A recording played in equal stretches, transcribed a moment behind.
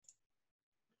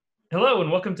Hello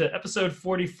and welcome to episode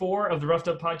 44 of the Roughed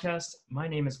Up Podcast. My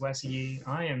name is Wes E.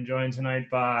 I am joined tonight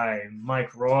by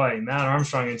Mike Roy, Matt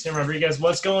Armstrong, and Tim Rodriguez.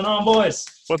 What's going on, boys?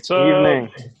 What's up? Evening.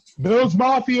 Bills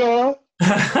Mafia.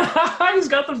 He's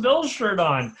got the Bills shirt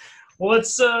on. Well,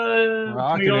 let's can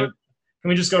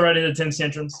we just go right into Tim's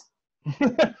tantrums?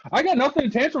 I got nothing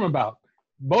to tantrum about.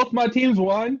 Both my teams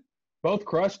won. Both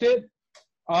crushed it.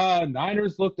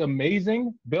 Niners looked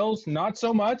amazing. Bills not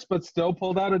so much, but still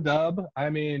pulled out a dub. I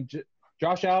mean,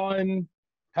 Josh Allen,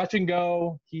 touch and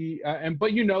go.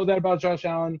 But you know that about Josh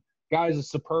Allen. Guy's a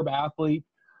superb athlete,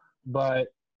 but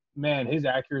man, his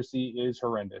accuracy is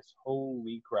horrendous.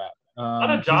 Holy crap! A lot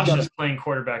of Joshes playing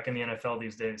quarterback in the NFL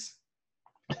these days.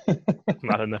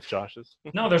 Not enough Joshes.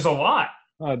 No, there's a lot.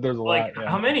 There's a lot. Yeah.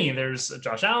 How many? There's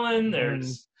Josh Allen.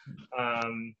 There's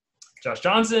Josh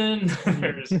Johnson.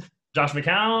 There's Josh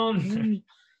McCown.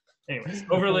 Anyways,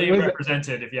 overly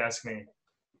represented, if you ask me.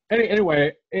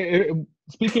 Anyway,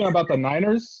 speaking about the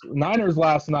Niners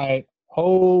last night,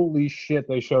 holy shit,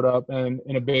 they showed up in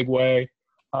a big way.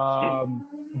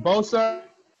 Bosa,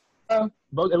 it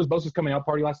was Bosa's coming out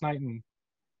party last night, and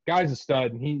guy's a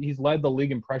stud. He's led the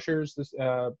league in pressures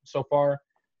so far.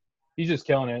 He's just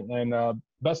killing it, and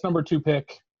best number 2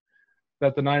 pick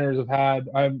that the Niners have had.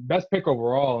 Best pick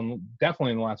overall, and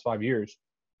definitely in the last 5 years.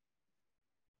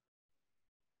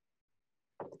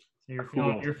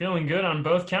 You're feeling good on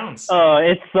both counts. Oh,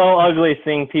 it's so ugly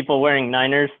seeing people wearing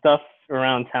Niners stuff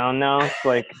around town now. It's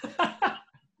like,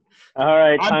 all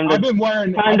right, I've been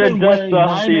wearing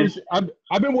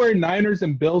Niners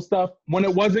and Bills stuff when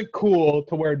it wasn't cool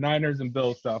to wear Niners and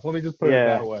Bills stuff. Let me just put it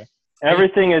that way.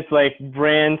 Everything is like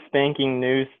brand spanking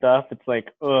new stuff. It's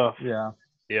like, ugh. Yeah.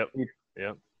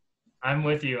 Yep. I'm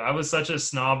with you. I was such a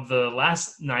snob the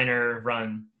last Niner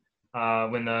run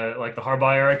when the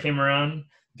Harbaugh era came around.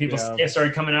 People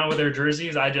started coming out with their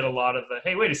jerseys. I did a lot of the,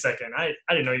 hey, wait a second. I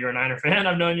didn't know you were a Niner fan.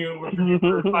 I've known you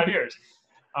for 5 years.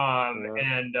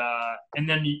 And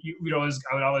then I would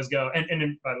always go. And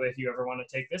by the way, if you ever want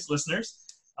to take this, listeners,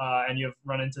 and you've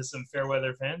run into some fair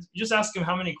weather fans, you just ask them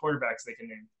how many quarterbacks they can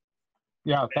name.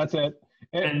 Yeah, that's it.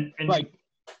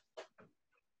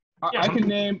 I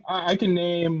can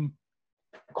name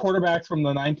quarterbacks from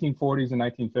the 1940s and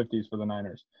 1950s for the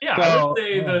Niners. Yeah, so, I would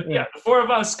say the 4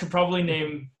 of us could probably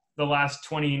name the last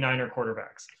 20 Niner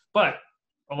quarterbacks. But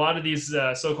a lot of these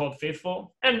so-called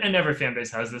faithful, and every fan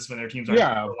base has this when their teams are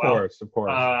of course.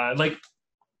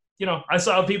 I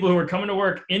saw people who were coming to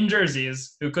work in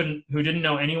jerseys who didn't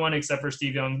know anyone except for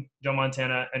Steve Young, Joe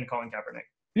Montana, and Colin Kaepernick.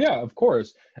 Yeah, of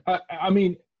course. I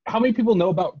mean, how many people know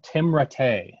about Tim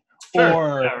Rattay? Sure.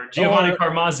 Or Giovanni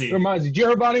Carmazzi.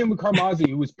 Giovanni Carmazzi,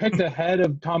 who was picked ahead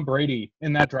of Tom Brady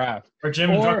in that draft. Or Jim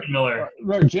Druckenmiller.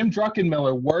 Jim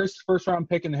Druckenmiller, worst first-round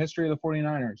pick in the history of the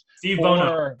 49ers. Steve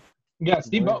Bono. Yeah,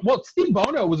 Steve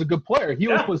Bono was a good player. He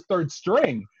was third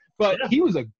string, but he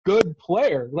was a good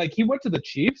player. Like, he went to the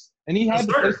Chiefs, and he had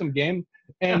to play some game,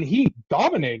 and he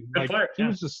dominated. He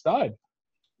was a stud.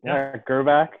 Yeah, Elvis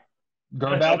Gerback.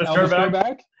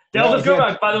 Elvis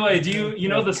Gerback, by the way, do you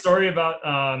know the story about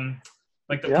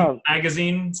the People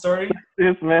magazine story?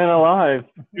 This man alive.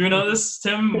 Do you know this,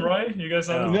 Tim, Roy? You guys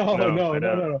know?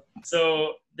 No.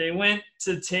 So they went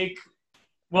to take.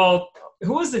 Well,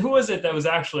 who was it that was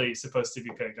actually supposed to be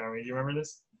picked? Do you remember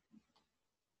this?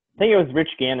 I think it was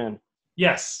Rich Gannon.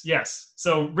 Yes.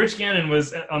 So Rich Gannon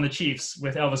was on the Chiefs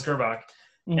with Elvis Gerback,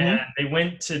 and they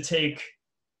went to take.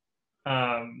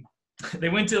 They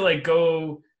went to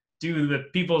go do the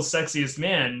People's Sexiest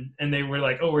Man, and they were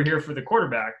like, "Oh, we're here for the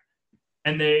quarterback,"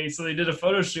 and they did a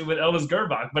photo shoot with Elvis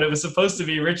Gerback, but it was supposed to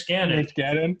be Rich Gannon.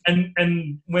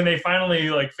 And when they finally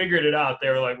figured it out, they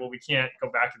were like, "Well, we can't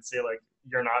go back and say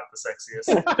you're not the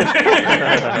sexiest."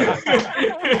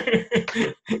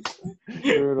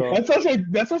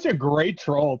 That's such a great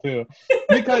troll too,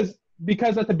 because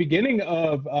at the beginning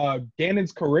of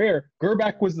Gannon's career,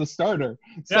 Gerback was the starter.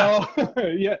 So,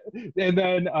 and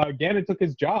then Gannon took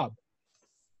his job.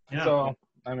 Yeah. So,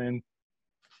 I mean.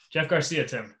 Jeff Garcia,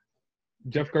 Tim.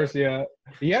 Jeff Garcia.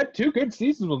 He had 2 good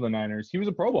seasons with the Niners. He was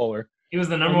a Pro Bowler. He was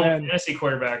the number 1 fantasy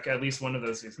quarterback at least one of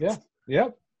those seasons. Yeah.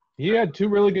 Yep. He had 2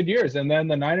 really good years, and then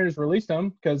the Niners released him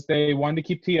because they wanted to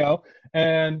keep T.O.,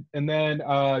 and then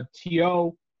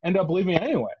T.O. ended up leaving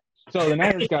anyway. So the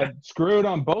Niners got screwed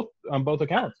on both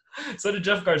accounts. So did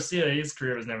Jeff Garcia. His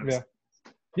career was never.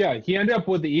 Yeah. He ended up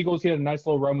with the Eagles. He had a nice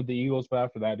little run with the Eagles, but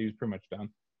after that, he was pretty much done.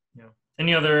 Yeah.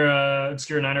 Any other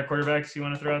obscure Niner quarterbacks you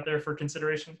want to throw out there for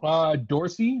consideration?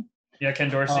 Dorsey. Yeah, Ken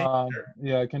Dorsey. Sure.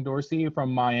 Yeah, Ken Dorsey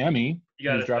from Miami. He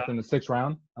was drafted in the 6th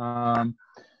round.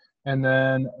 And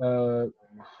then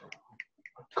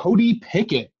Cody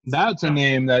Pickett. That's a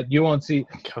name that you won't see.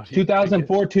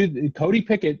 2004, Cody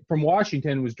Pickett from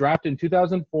Washington was drafted in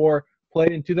 2004,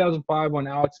 played in 2005 when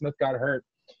Alex Smith got hurt.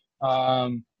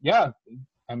 Yeah,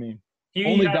 I mean,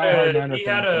 he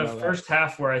had a first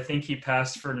half where I think he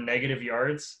passed for negative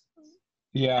yards.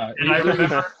 Yeah, and I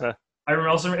remember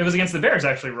also it was against the Bears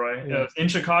actually, Roy, in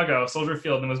Chicago, Soldier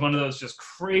Field, and it was one of those just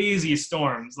crazy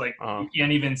storms, like you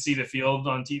can't even see the field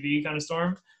on TV kind of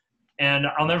storm. And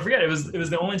I'll never forget, it was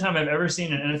the only time I've ever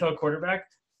seen an NFL quarterback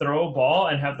throw a ball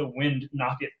and have the wind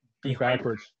knock it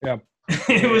backwards. Yeah,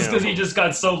 it was because he just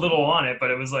got so little on it, but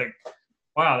it was like,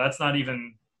 wow, that's not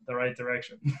even the right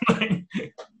direction.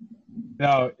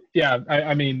 No, yeah,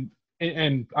 I mean,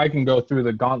 and I can go through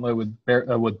the gauntlet with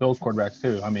Bills quarterbacks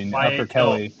too. I mean, after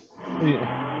Kelly,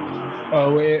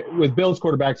 with Bills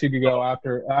quarterbacks, you could go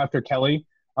after Kelly.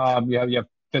 You have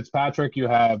Fitzpatrick. You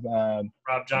have Rob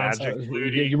Johnson,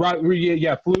 Flutie.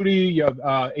 Flutie. You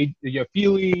have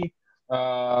Feely.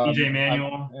 EJ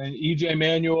Manuel. EJ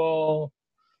Manuel.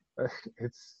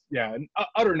 It's an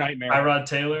utter nightmare. Tyrod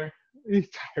Taylor.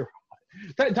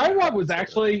 Tyrod was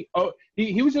actually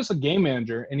he was just a game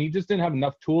manager, and he just didn't have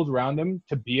enough tools around him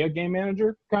to be a game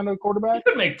manager kind of quarterback. He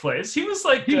could make plays. He was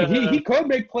like he could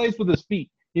make plays with his feet.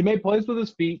 He made plays with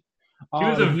his feet. He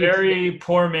was a very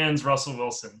poor man's Russell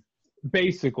Wilson.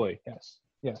 Basically, yes,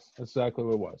 that's exactly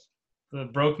what it was. The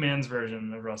broke man's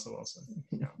version of Russell Wilson.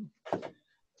 Yeah.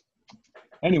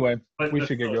 Anyway, we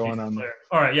should get going on.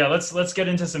 All right, yeah, let's get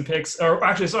into some picks. Or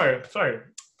actually, sorry,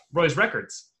 Roy's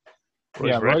records.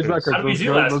 Roy's records. How did we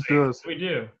do last week? What did we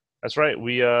do? That's right.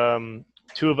 We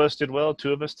two of us did well.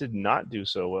 Two of us did not do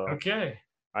so well. Okay.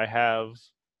 I have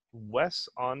Wes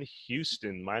on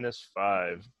Houston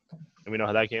 -5. And we know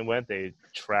how that game went. They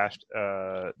trashed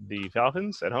the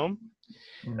Falcons at home.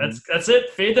 That's it.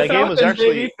 Fade the Falcons,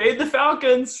 baby. Fade the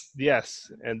Falcons. Yes,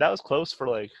 and that was close for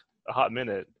like a hot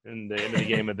minute in the end of the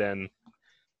game, and then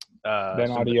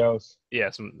adios.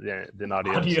 Then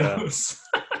adios. Adios.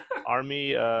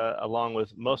 Army, along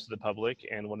with most of the public,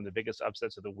 and one of the biggest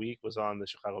upsets of the week was on the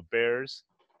Chicago Bears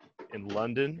in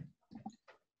London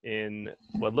in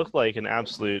what looked like an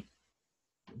absolute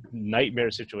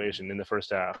nightmare situation in the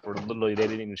first half, where literally they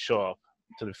didn't even show up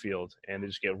to the field and they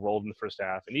just get rolled in the first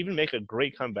half, and even make a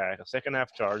great comeback, a second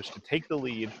half charge to take the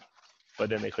lead, but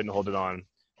then they couldn't hold it on,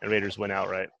 and Raiders went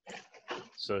outright.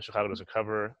 So Chicago doesn't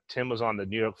cover. Tim was on the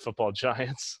New York Football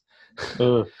Giants.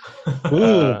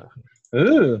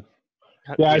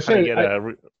 Yeah, I should get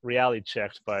a reality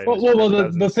checked by. Well,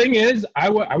 the thing is, I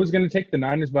was going to take the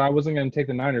Niners, but I wasn't going to take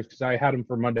the Niners because I had them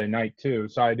for Monday night too.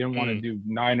 So I didn't want to do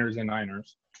Niners and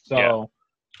Niners. So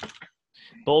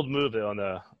bold move on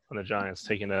the Giants,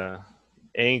 taking a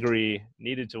angry,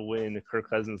 needed to win Kirk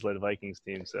Cousins led Vikings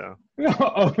team. So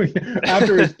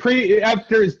after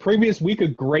his previous week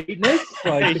of greatness,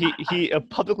 like he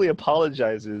publicly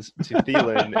apologizes to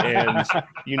Thielen, and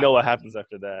you know what happens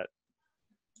after that.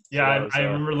 Yeah, I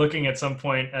remember looking at some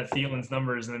point at Thielen's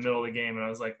numbers in the middle of the game, and I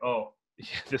was like, "Oh,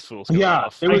 this fool's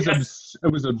off." It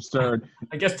was absurd.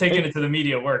 I guess taking it to the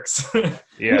media works.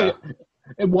 Yeah.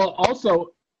 Well, also,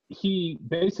 he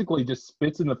basically just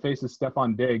spits in the face of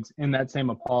Stephon Diggs in that same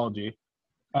apology.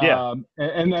 And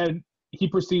then he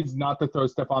proceeds not to throw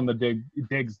Stephon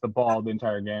Diggs the ball the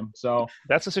entire game. So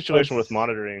that's a situation worth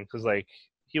monitoring, because like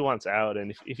he wants out,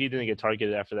 and if he didn't get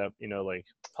targeted after that, like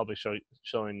public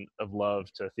showing of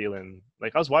love to Thielen.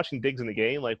 Like I was watching Diggs in the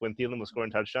game, like when Thielen was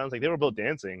scoring touchdowns, like they were both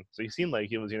dancing, so he seemed like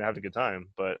he was having a good time.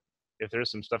 But if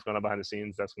there's some stuff going on behind the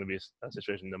scenes, that's going to be a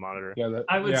situation to monitor.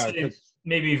 I would say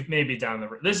maybe down the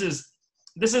road. This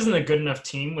isn't a good enough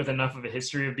team with enough of a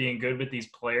history of being good with these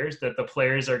players that the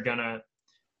players are gonna.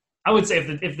 I would say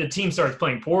if the team starts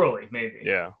playing poorly, maybe.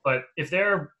 Yeah. But if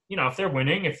they're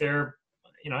winning, if they're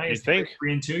I think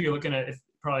 3-2, you're looking at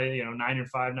probably 9-5,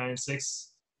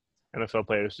 9-6. NFL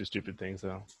players do stupid things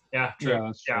though. Yeah,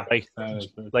 true. Yeah.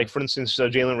 Like for instance,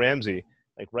 Jalen Ramsey.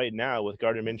 Like right now with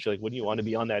Gardner Minshew, like wouldn't you want to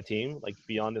be on that team? Like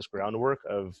beyond this groundwork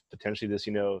of potentially this,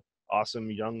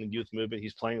 awesome young youth movement.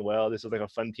 He's playing well. This is like a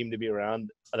fun team to be around.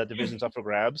 That division's up for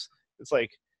grabs. It's like,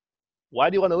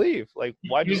 why do you want to leave? Like,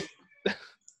 why just?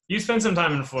 You spend some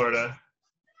time in Florida.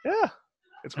 Yeah,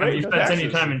 it's great. You spent any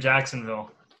time in Jacksonville.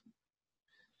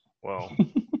 Well,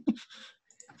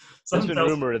 there's been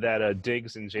rumor that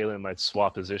Diggs and Jalen might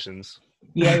swap positions.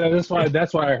 Yeah, that's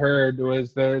why I heard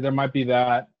was there might be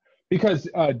that, because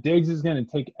Diggs is going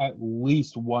to take at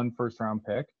least one first-round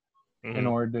pick in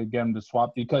order to get him to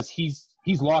swap, because he's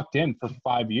locked in for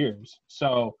 5 years.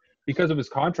 So because of his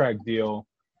contract deal,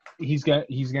 he's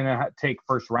gonna take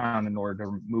first round in order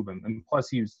to move him. And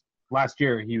plus, last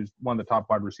year he was one of the top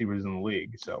wide receivers in the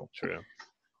league. So true.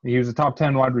 He was a top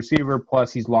 10 wide receiver,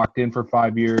 plus he's locked in for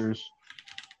 5 years.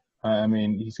 I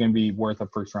mean, he's going to be worth a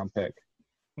first-round pick.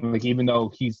 Like, even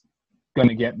though he's going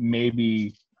to get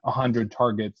maybe 100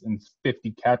 targets and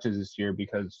 50 catches this year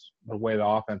because the way the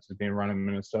offense is being run in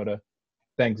Minnesota.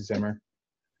 Thanks, Zimmer.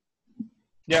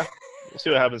 Yeah, we'll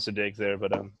see what happens to Diggs there.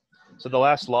 But so the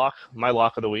last lock, my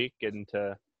lock of the week, getting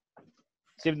to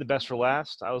saving the best for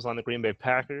last. I was on the Green Bay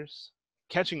Packers,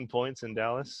 catching points in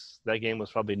Dallas. That game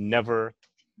was probably never.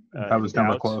 That was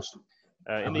never close.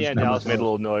 In the end, Dallas made a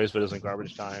little noise, but it was in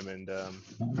garbage time. And,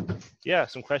 yeah,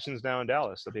 some questions now in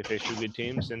Dallas that they face two good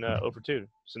teams in 0-2.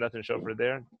 So nothing to show for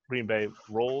there. Green Bay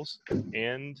rolls,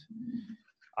 and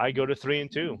I go to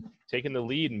 3-2, taking the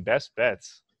lead in best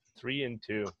bets,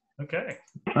 3-2. Okay.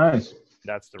 Nice.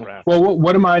 That's the wrap. Well,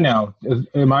 what am I now?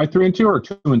 Am I 3-2 or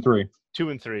 2-3?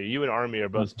 2-3. You and Army are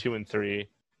both 2-3.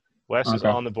 Wes is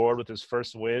on the board with his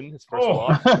first win, his first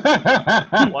loss.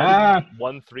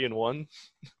 1-3-1.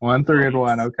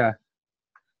 1-3-1. Okay.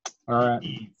 All right.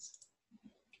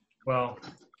 Well,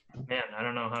 man, I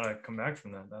don't know how to come back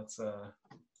from that. That's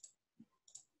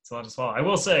it's a lot to swallow. I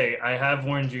will say, I have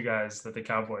warned you guys that the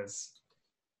Cowboys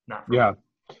not. Yeah.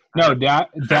 No, Dak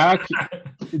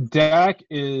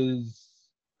is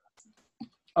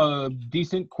a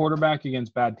decent quarterback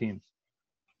against bad teams.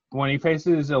 When he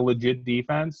faces a legit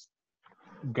defense,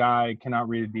 guy cannot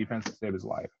read a defense to save his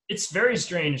life. It's very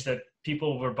strange that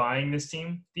people were buying this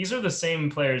team. These are the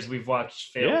same players we've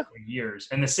watched fail for years,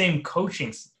 and the same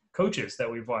coaches that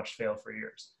we've watched fail for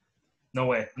years. No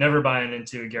way, never buying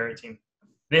into a Garrett team.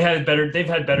 They've had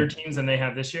better teams than they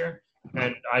have this year,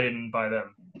 and I didn't buy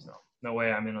them. So no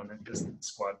way I'm in on this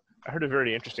squad. I heard a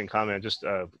very interesting comment just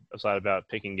about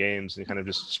picking games and kind of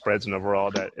just spreads and overall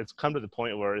that it's come to the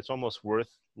point where it's almost worth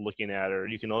looking at, or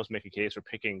you can always make a case for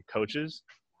picking coaches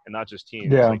and not just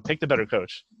teams. Yeah. Like, pick the better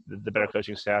coach, the better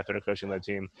coaching staff, better coaching-led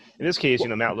team. In this case,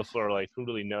 Matt LaFleur, like, who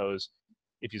really knows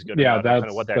if he's good or not, kind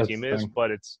of what that team is, but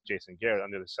it's Jason Garrett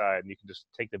on the other side, and you can just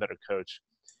take the better coach.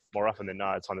 More often than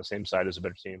not, it's on the same side as a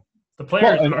better team. The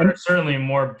players are certainly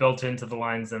more built into the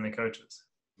lines than the coaches.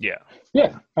 Yeah.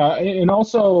 Yeah. And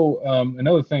also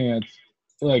another thing that's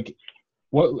like,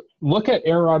 look at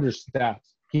Aaron Rodgers'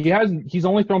 stats. He's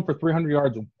only thrown for 300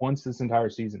 yards once this entire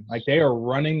season. Like, they are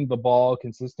running the ball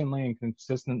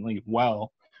consistently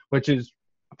well, which is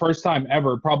first time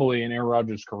ever probably in Aaron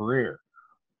Rodgers' career.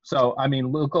 So, I mean,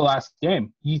 look at the last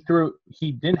game. He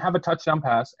didn't have a touchdown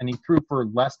pass, and he threw for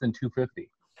less than 250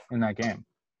 in that game.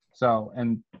 So,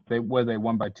 and they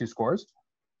won by 2 scores.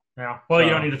 Yeah. Well, you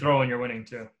don't need to throw when you're winning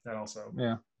too. That also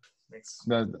makes.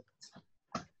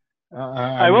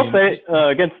 I will say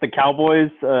against the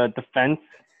Cowboys' defense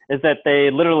is that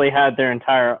they literally had their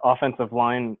entire offensive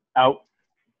line out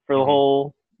for the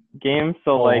whole game.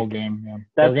 So the whole game, yeah.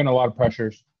 They're getting a lot of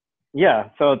pressures. Yeah,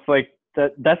 so it's like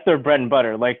that's their bread and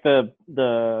butter. Like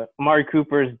the Amari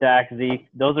Coopers, Dak, Zeke,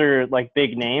 those are like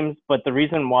big names. But the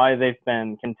reason why they've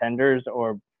been contenders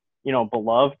or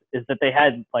beloved is that they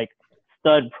had like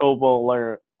stud Pro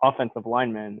Bowler offensive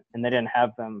linemen, and they didn't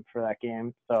have them for that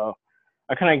game. So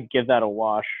I kind of give that a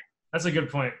wash. That's a good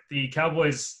point. The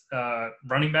Cowboys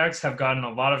running backs have gotten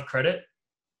a lot of credit,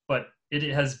 but it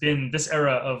has been this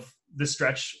era of this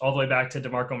stretch all the way back to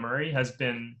DeMarco Murray has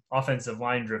been offensive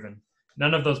line driven.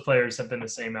 None of those players have been the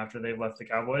same after they've left the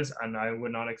Cowboys, and I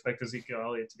would not expect Ezekiel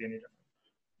Elliott to be any different.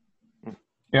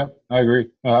 Yeah, I agree.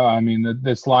 I mean,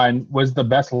 this line was the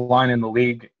best line in the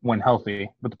league when healthy,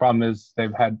 but the problem is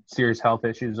they've had serious health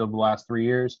issues over the last 3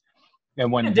 years.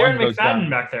 And when Darren McFadden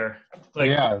back there,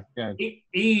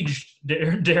 aged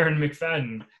Darren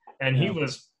McFadden, and he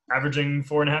was averaging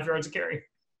 4.5 yards a carry.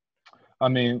 I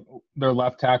mean, their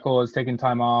left tackle has taken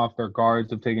time off. Their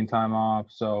guards have taken time off.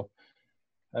 So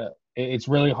it's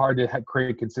really hard to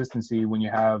create consistency when you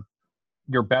have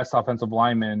your best offensive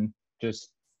lineman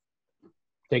just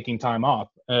taking time off,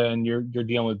 and you're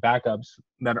dealing with backups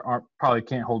that probably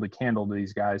can't hold a candle to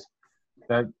these guys.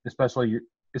 That especially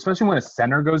when a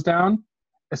center goes down.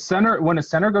 When a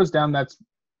center goes down, that's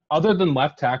other than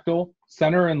left tackle.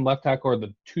 Center and left tackle are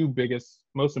the two biggest,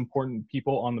 most important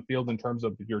people on the field in terms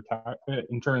of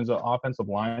offensive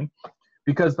line,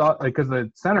 because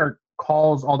the center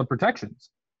calls all the protections.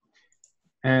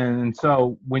 And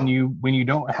so when you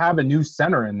don't have a new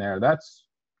center in there, that's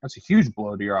a huge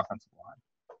blow to your offensive line.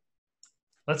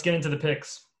 Let's get into the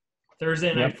picks.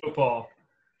 Thursday night football.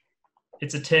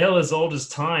 It's a tale as old as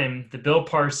time. The Bill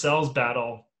Parcells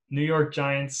battle. New York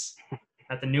Giants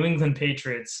at the New England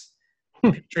Patriots.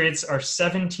 The Patriots are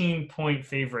 17-point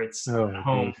favorites at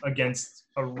home against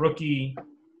a rookie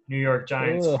New York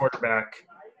Giants quarterback.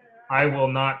 I will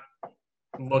not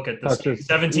look at this. Touches.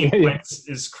 17 points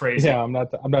is crazy. Yeah, I'm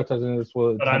not touching this.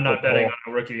 But I'm not betting on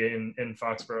a rookie in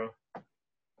Foxborough.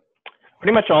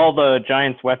 Pretty much all the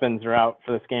Giants' weapons are out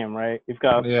for this game, right? You've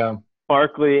got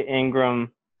Barkley,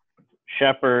 Ingram,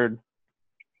 Shepard.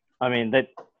 I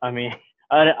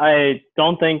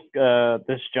don't think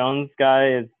this Jones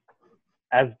guy is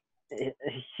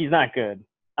he's not good.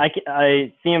 I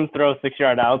see him throw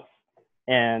 6-yard outs,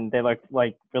 and they look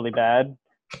like really bad.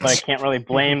 But I can't really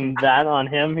blame that on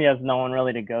him. He has no one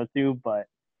really to go to. But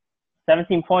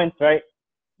 17 points, right?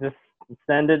 Just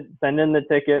send in the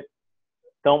ticket.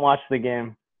 Don't watch the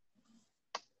game.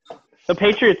 The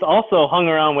Patriots also hung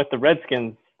around with the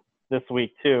Redskins this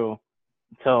week too,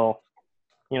 until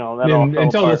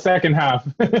the second half.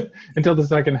 Until the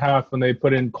second half when they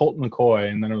put in Colt McCoy,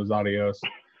 and then it was adios.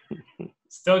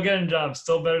 Still getting jobs.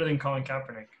 Still better than Colin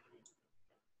Kaepernick.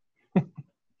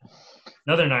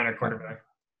 Another Niner quarterback.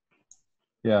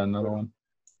 Yeah, another one.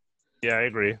 Yeah, I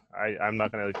agree. I'm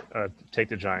not going to take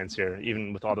the Giants here,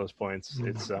 even with all those points.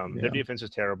 It's their defense is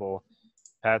terrible.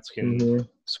 Pats can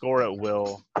score at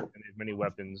will, and they have many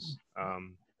weapons.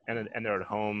 And they're at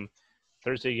home.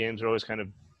 Thursday games are always kind of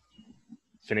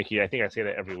finicky. I think I say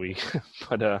that every week,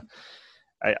 but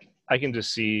I can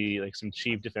just see like some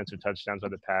cheap defensive touchdowns by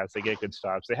the Pats. They get good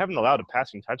stops. They haven't allowed a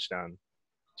passing touchdown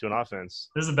to an offense.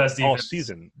 This is the best defense all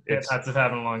season. Pats have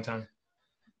had in a long time.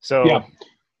 So.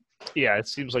 Yeah, it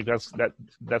seems like that's going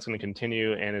to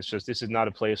continue, and it's just this is not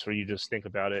a place where you just think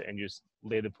about it and you just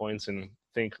lay the points and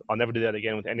think I'll never do that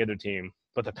again with any other team.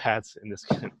 But the Pats in this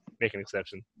make an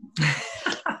exception.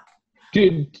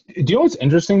 Dude, do you know what's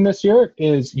interesting this year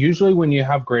is usually when you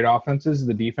have great offenses,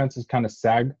 the defense is kind of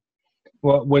sagged.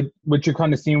 Well, what you're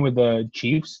kind of seeing with the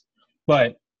Chiefs,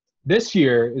 but this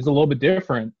year is a little bit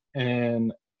different,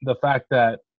 and the fact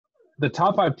that the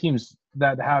top 5 teams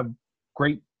that have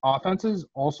great offenses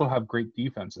also have great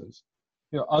defenses.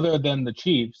 Other than the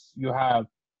Chiefs, you have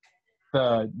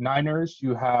the Niners,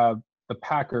 you have the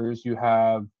Packers, you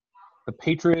have the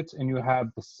Patriots, and you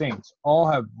have the Saints. All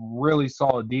have really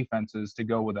solid defenses to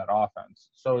go with that offense.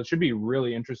 So it should be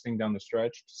really interesting down the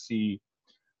stretch to see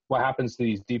what happens to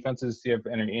these defenses, see if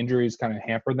any injuries kind of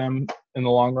hamper them in the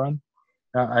long run.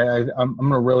 I'm going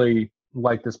to really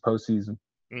like this postseason.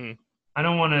 I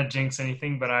don't want to jinx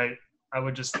anything, but I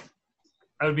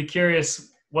would be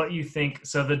curious what you think.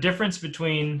 So the difference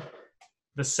between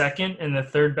the second and the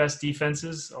third best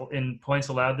defenses in points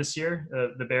allowed this year,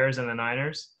 the Bears and the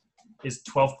Niners, is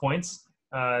 12 points.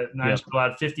 Niners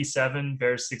allowed 57,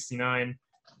 Bears 69.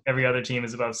 Every other team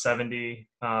is above 70.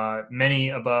 Many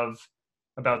above,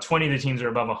 about 20 of the teams are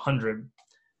above 100.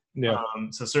 Yeah.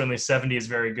 So certainly 70 is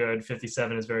very good.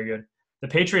 57 is very good. The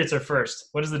Patriots are first.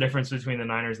 What is the difference between the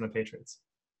Niners and the Patriots?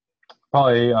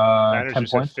 Probably Niners 10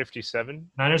 points. 57.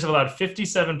 Niners have allowed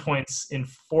 57 points in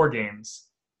 4 games.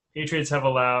 Patriots have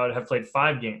played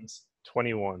 5 games.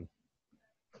 21.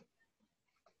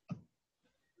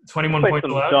 21 points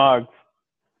allowed dogs.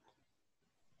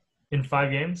 in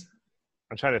 5 games.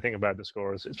 I'm trying to think about the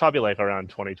scores. It's probably like around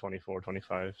 20, 24,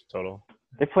 25 total.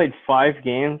 They played 5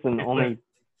 games and only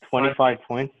 25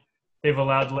 points. They've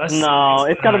allowed less. No,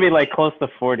 it's got to be like close to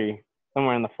 40,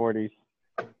 somewhere in the 40s.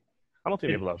 I don't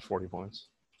think they've allowed 40 points.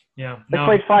 Yeah. They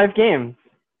played 5 games.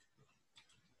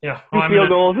 Yeah. 2 field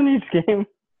goals in each game.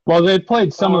 Well, they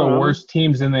played some of the worst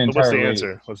teams in the entire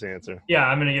league. What's the answer? Yeah,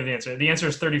 I'm going to give the answer. The answer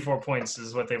is 34 points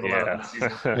is what they've allowed this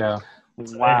season. Yeah.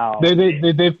 Wow. They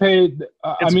paid.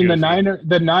 Beautiful.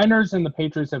 the Niners and the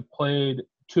Patriots have played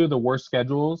 2 of the worst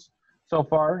schedules so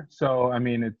far. So I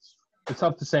mean, it's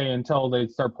tough to say until they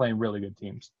start playing really good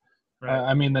teams.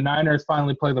 Right. The Niners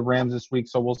finally play the Rams this week,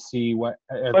 so we'll see what.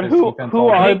 But who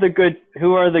are the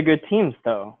good teams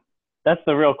though? That's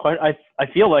the real question. I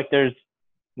feel like there's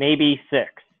maybe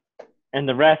 6, and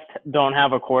the rest don't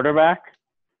have a quarterback.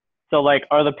 So like,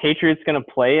 are the Patriots going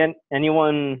to play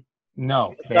anyone?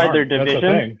 No, inside their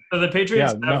division. So the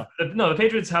Patriots, the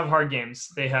Patriots have hard games.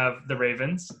 They have the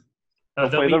Ravens. They'll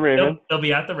play the Ravens. They'll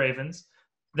be at the Ravens.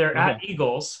 They're at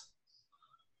Eagles.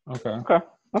 Okay.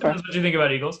 That's what you think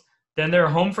about Eagles. Then they're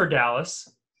home for Dallas,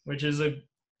 which is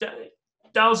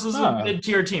Dallas is a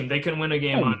mid-tier team. They can win a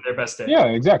game on their best day. Yeah,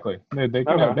 exactly. They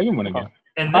can win a game.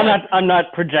 And then, I'm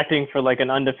not projecting for like an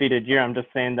undefeated year. I'm just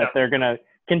saying that they're gonna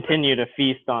continue to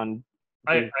feast on.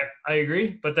 I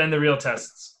agree, but then the real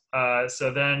tests.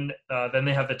 So then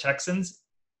they have the Texans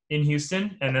in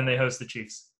Houston, and then they host the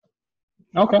Chiefs.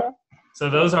 Okay. So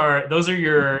those are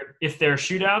your, if they're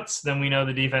shootouts, then we know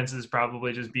the defense is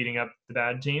probably just beating up the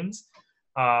bad teams.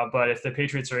 But if the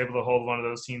Patriots are able to hold one of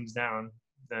those teams down,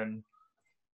 then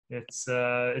it's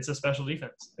a special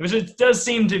defense, which it does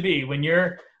seem to be when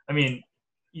you're. I mean,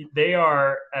 they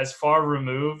are as far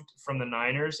removed from the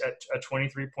Niners at a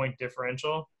 23-point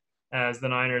differential as the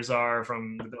Niners are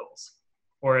from the Bills,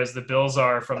 or as the Bills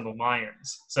are from the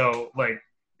Lions. So like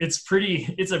it's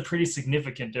a pretty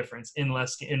significant difference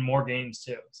in more games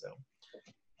too. So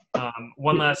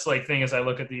one last like thing as I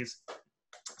look at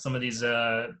some of these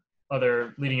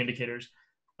other leading indicators,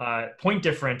 point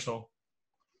differential.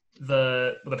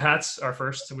 The Pats are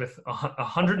first with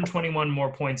 121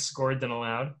 more points scored than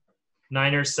allowed.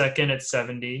 Niners second at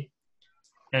 70.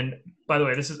 And by the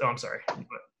way,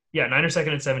 Niners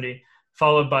second at 70,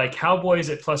 followed by Cowboys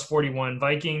at plus 41,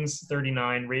 Vikings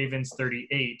 39, Ravens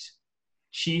 38,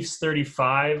 Chiefs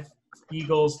 35,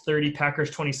 Eagles 30,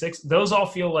 Packers 26. Those all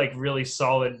feel like really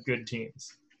solid, good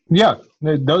teams. Yeah,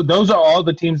 those are all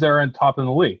the teams that are in top in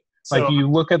the league. Like you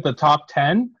look at the top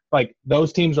 10, like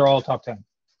those teams are all top 10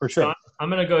 for sure. So I'm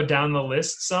going to go down the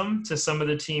list some of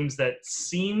the teams that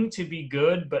seem to be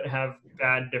good but have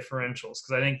bad differentials,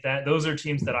 because I think that those are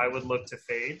teams that I would look to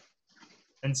fade.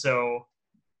 And so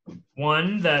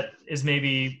one that is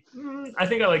maybe I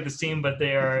think I like this team, but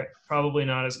they are probably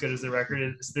not as good as the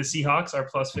record is. The Seahawks are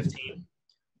plus 15.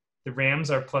 The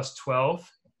Rams are plus 12.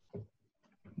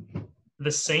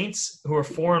 The Saints, who are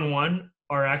 4-1,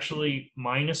 are actually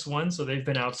 -1, so they've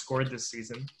been outscored this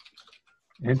season.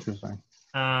 Interesting.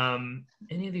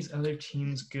 Any of these other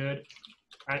teams good?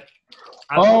 That's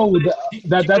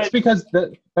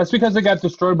because they got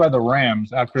destroyed by the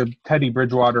Rams after Teddy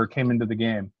Bridgewater came into the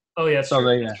game. Oh yeah, so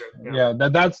true.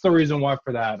 That's the reason why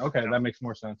for that. Okay, that makes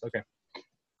more sense. Okay.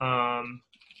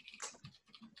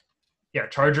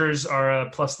 Chargers are a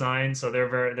 +9, so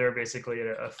they're basically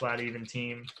a flat even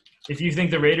team. If you think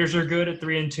the Raiders are good at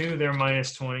 3-2, they're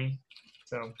 -20.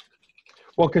 So.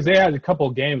 Well, because they had a couple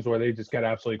of games where they just got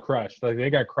absolutely crushed. Like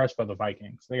they got crushed by the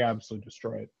Vikings. They got absolutely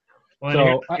destroyed.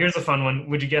 Well, here's a fun one.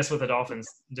 Would you guess what the Dolphins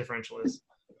differential is?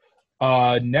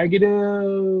 I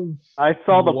Negative.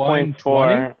 saw the points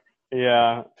for.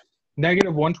 Yeah.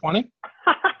 Negative 120.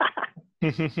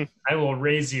 I will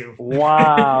raise you.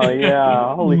 Wow.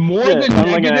 Yeah. Holy more shit. than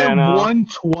negative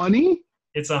 120.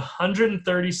 It's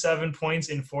 137 points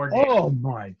in 4 games. Oh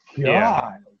my god!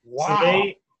 Yeah. Wow.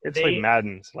 So it's they like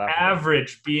Madden's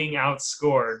average being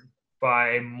outscored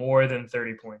by more than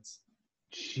 30 points.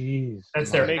 Jeez.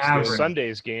 That's their average.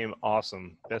 Sunday's game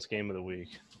awesome. Best game of the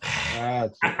week.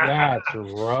 That's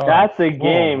rough. That's a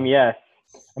game, yes.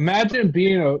 Imagine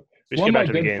being one of my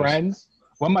good friends.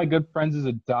 One of my good friends is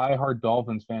a diehard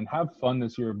Dolphins fan. Have fun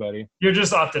this year, buddy. You're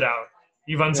just opted out.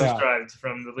 You've unsubscribed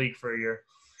from the league for a year.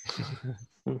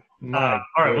 All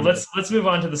right, well let's move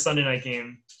on to the Sunday night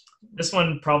game. This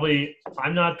one probably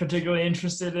I'm not particularly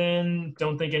interested in.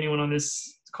 Don't think anyone on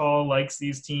this call likes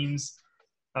these teams.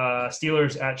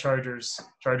 Steelers at Chargers.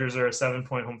 Chargers are a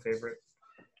 7-point home favorite.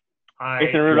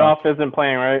 Mason Rudolph isn't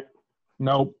playing, right?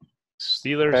 Nope.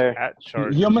 Steelers at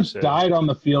Chargers. He almost died on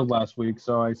the field last week,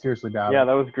 so I seriously doubt it. Yeah,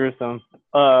 that was gruesome.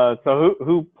 So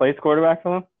who plays quarterback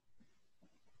for them?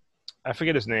 I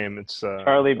forget his name. It's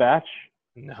Charlie Batch.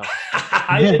 No.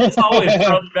 It's always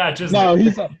Charlie Batch, isn't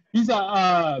it?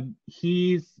 No,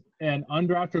 he's an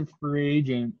undrafted free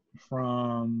agent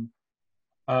from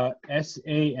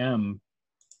SAM.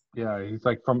 Yeah, he's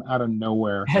like from out of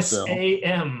nowhere.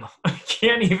 SAM. I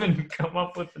can't even come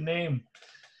up with the name.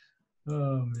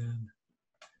 Oh man.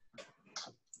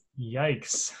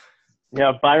 Yikes.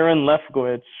 Yeah, Byron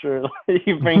Leftwich. Sure,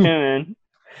 you bring him in.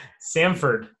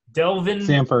 Samford. Devlin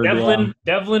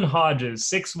Hodges,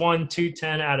 6'1",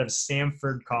 210 out of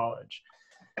Samford College.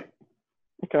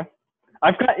 Okay.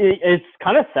 It's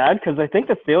kind of sad because I think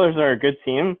the Steelers are a good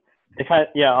team. They've had,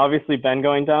 obviously Ben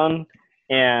going down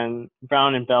and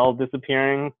Brown and Bell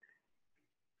disappearing.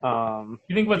 You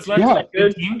think what's left is a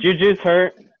good team? Juju's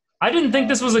hurt. I didn't think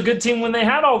this was a good team when they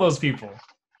had all those people.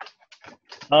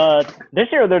 This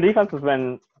year their defense has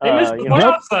been. They missed the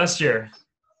playoffs last year.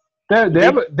 They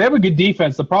have a good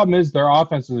defense. The problem is their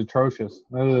offense is atrocious.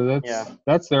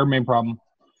 That's their main problem.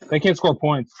 They can't score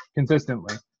points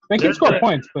consistently. They can score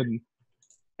points, but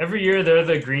every year they're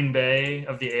the Green Bay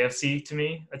of the AFC to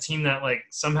me. A team that like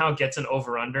somehow gets an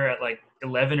over/under at like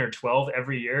 11 or 12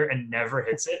 every year and never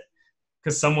hits it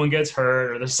because someone gets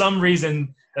hurt or there's some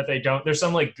reason that they don't. There's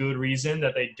some like good reason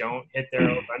that they don't hit their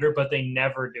over/under, but they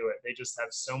never do it. They just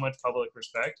have so much public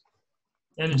respect,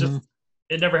 and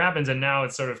it never happens, and now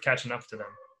it's sort of catching up to them.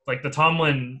 Like the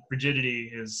Tomlin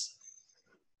rigidity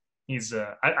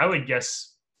I would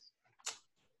guess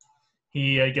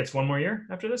he gets one more year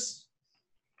after this.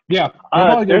 Yeah.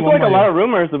 There's like a lot of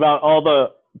rumors about all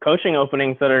the coaching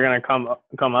openings that are going to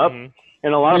come up, and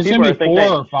a lot of people are thinking 4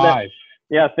 or 5.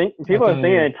 People are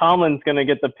thinking Tomlin's going to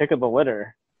get the pick of the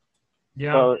litter.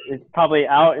 Yeah. So it's probably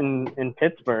out in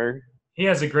Pittsburgh. He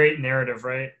has a great narrative,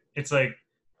 right? It's like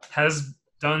has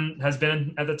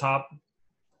been at the top.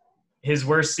 His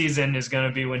worst season is going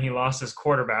to be when he lost his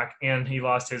quarterback and he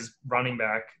lost his running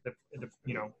back,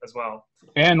 as well.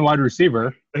 And wide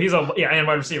receiver. But and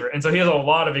wide receiver, and so he has a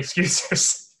lot of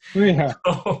excuses. Yeah.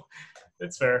 So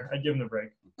it's fair. I'd give him the break.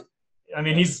 I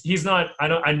mean, he's not.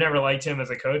 I never liked him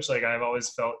as a coach. Like I've always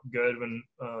felt good when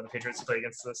the Patriots play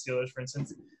against the Steelers, for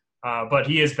instance. But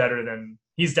he is better than.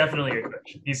 He's definitely a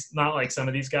coach. He's not like some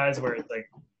of these guys where it's like,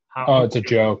 It's a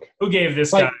joke. Who gave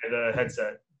this guy the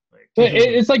headset?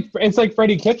 It's like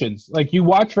Freddie Kitchens. Like you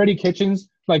watch Freddie Kitchens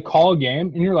like call a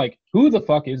game, and you're like, who the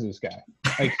fuck is this guy?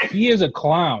 Like he is a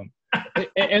clown.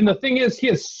 And the thing is, he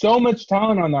has so much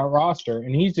talent on that roster,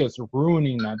 and he's just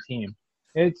ruining that team.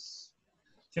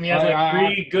 Timmy had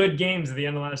like 3 good games at the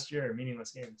end of last year,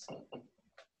 meaningless games.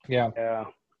 Yeah.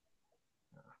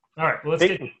 All right, well,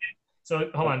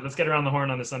 hold on. Let's get around the horn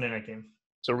on the Sunday night game.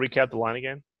 So recap the line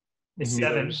again. It's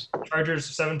 7. Chargers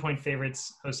 7-point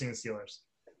favorites hosting the Steelers.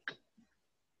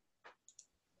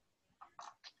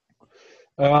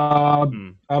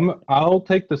 I'll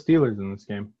take the Steelers in this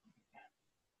game.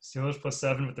 Steelers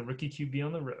 +7 with the rookie QB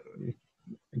on the road.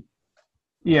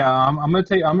 Yeah, I'm gonna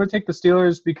take the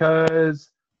Steelers because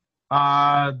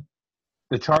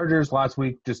the Chargers last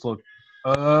week just looked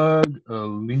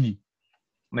ugly.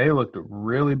 They looked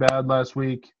really bad last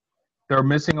week. They're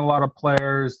missing a lot of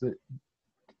players.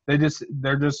 They're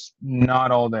just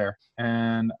not all there,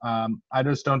 and I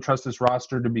just don't trust this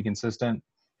roster to be consistent.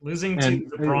 Losing to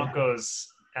the Broncos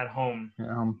at home.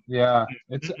 Yeah,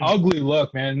 it's an ugly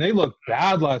look, man. They looked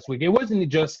bad last week. It wasn't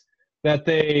just that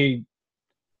they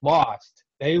lost.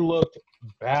 They looked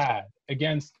bad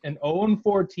against an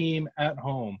 0-4 team at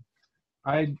home.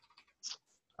 I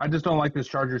just don't like this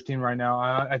Chargers team right now.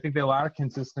 I think they lack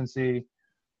consistency.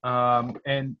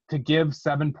 And to give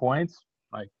 7 points,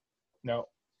 like, no.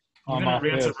 Even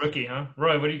against a rookie, huh?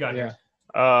 Roy, what do you got here?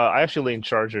 I actually lean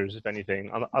Chargers, if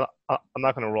anything. I'm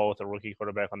not going to roll with a rookie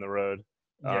quarterback on the road.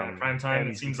 Yeah, prime time.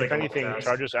 It seems like if anything,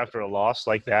 Chargers after a loss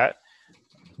like that,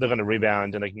 they're going to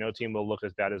rebound, and like no team will look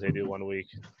as bad as they do one week.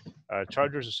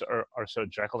 Chargers are so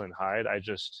Jekyll and Hyde. I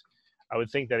would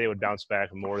think that they would bounce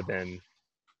back more than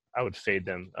I would fade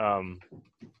them.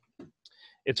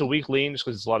 It's a weak lean just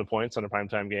because it's a lot of points on a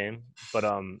primetime game. But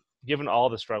given all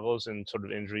the struggles and sort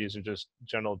of injuries and just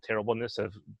general terribleness that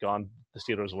have gone the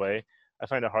Steelers' way, I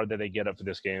find it hard that they get up for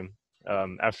this game.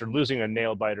 After losing a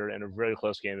nail-biter in a very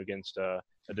close game against a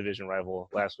division rival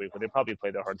last week, but they probably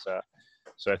played their hearts out.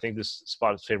 So I think this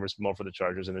spot favors more for the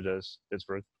Chargers than it does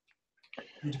Pittsburgh.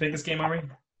 Did you pick this game, Ari?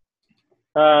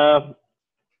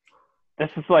 This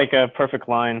is like a perfect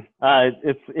line.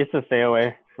 It's a stay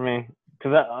away for me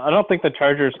because I don't think the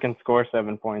Chargers can score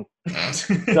 7 points.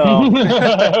 So.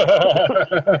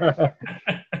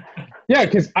 Yeah,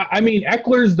 because I mean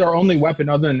Eckler's their only weapon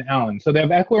other than Allen. So they have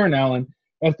Eckler and Allen.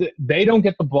 If they don't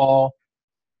get the ball,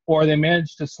 or they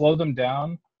manage to slow them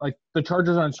down, like the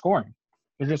Chargers aren't scoring.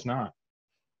 They're just not.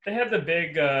 They have the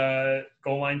big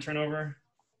goal line turnover,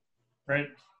 right?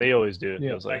 They always do.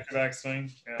 Yeah. Back-to-back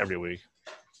swing. Yeah. Every week.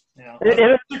 Yeah.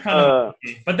 They're kind of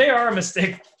but they are a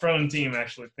mistake-prone team,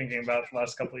 actually, thinking about the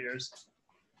last couple of years.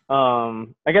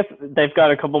 I guess they've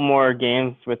got a couple more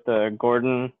games with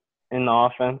Gordon in the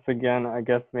offense again. I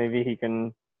guess maybe he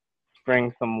can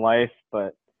bring some life,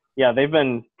 but yeah, they've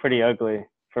been pretty ugly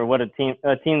for what a team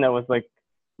that was like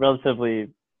relatively.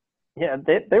 Yeah,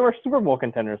 they were Super Bowl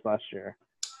contenders last year.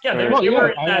 Yeah, they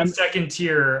were in that second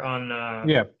tier on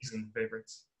season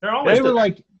favorites. They're always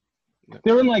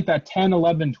they're in like that 10,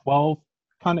 11, 12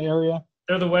 kind of area.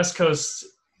 They're the West Coast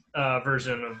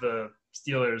version of the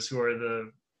Steelers, who are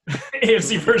the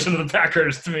AFC version of the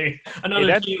Packers to me.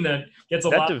 Another team that gets a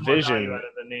lot more value out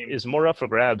of the name. Is more up for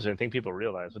grabs than I think people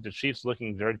realize. With the Chiefs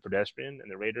looking very pedestrian and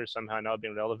the Raiders somehow not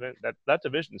being relevant, that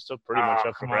division is still pretty much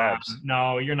up for grabs.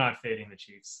 No, you're not fading the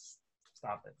Chiefs.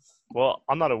 Stop it. Well,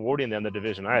 I'm not awarding them the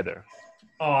division either.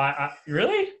 Oh, I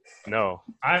really? No.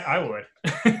 I would.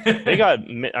 They got,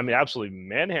 absolutely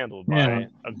manhandled by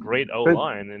a great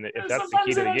O-line, and if that's the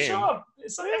key to the game. Show up.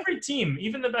 So every team,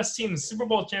 even the best teams, Super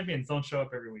Bowl champions, don't show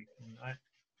up every week.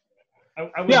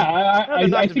 I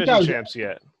think that was champs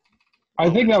yet. I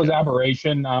think that was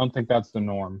aberration. I don't think that's the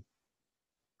norm.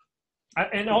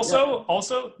 And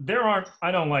also, there aren't. I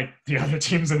don't like the other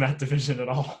teams in that division at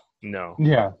all. No.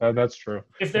 Yeah, that's true.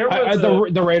 If there was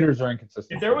the Raiders are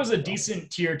inconsistent. If there was a decent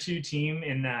tier 2 team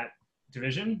in that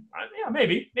division,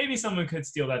 maybe someone could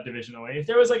steal that division away. If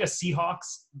there was like a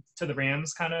Seahawks to the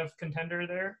Rams kind of contender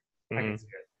there, I can see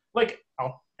it. Like,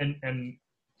 and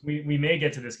we may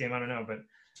get to this game. I don't know, but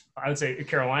I would say if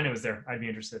Carolina was there, I'd be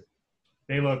interested.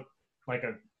 They look like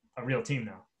a real team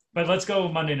now. But let's go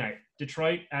Monday night.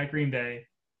 Detroit at Green Bay.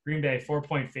 Green Bay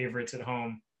 4-point favorites at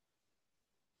home.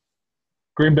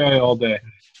 Green Bay all day.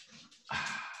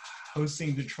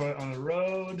 Hosting Detroit on the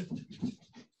road.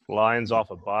 Lions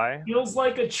off a bye. Feels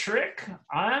like a trick.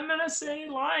 I'm going to say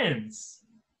Lions.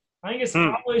 I think it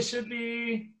probably should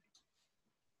be.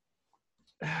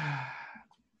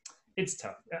 It's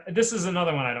tough. This is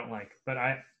another one I don't like, but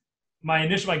my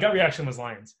gut reaction was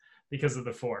Lions because of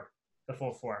the full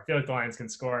 4. I feel like the Lions can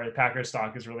score. The Packers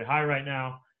stock is really high right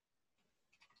now.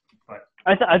 But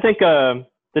I think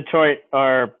Detroit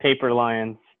are paper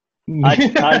Lions.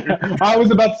 I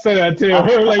was about to say that too.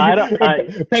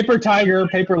 Paper Tiger,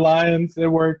 paper Lions. It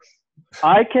works.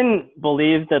 I can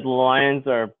believe that the Lions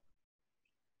are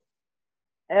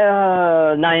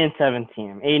 9-7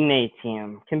 team, 8-8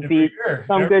 team can beat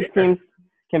some good teams.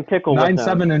 Can pickle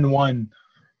 9-7-1.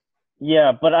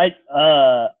 Yeah, but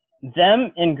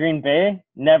them in Green Bay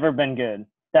never been good.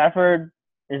 Stafford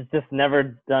is just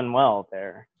never done well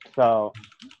there. So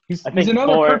he's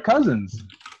another Kirk Cousins.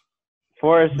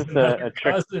 4 is just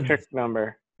a trick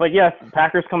number. But yes,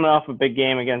 Packers coming off a big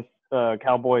game against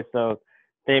Cowboys, so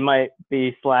they might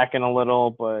be slacking a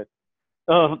little. But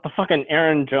the fucking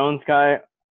Aaron Jones guy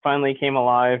finally came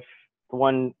alive. The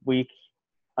 1 week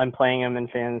I'm playing him in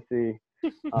fantasy.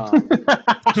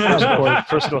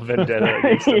 Personal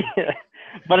vendetta. Yeah.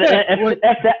 But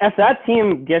if that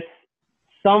team gets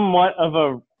somewhat of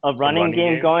a running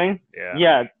game going,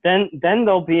 then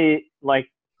they'll be like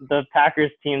the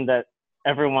Packers team that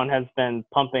everyone has been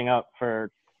pumping up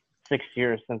for 6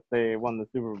 years since they won the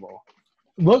Super Bowl.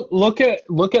 Look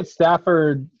at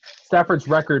Stafford's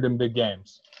record in big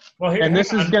games. Well, and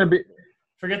this is going to be.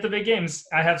 Forget the big games.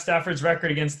 I have Stafford's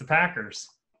record against the Packers.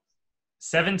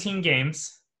 17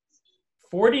 games,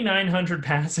 4,900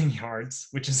 passing yards,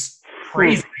 which is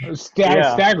crazy.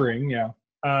 Staggering, yeah.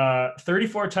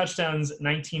 34 touchdowns,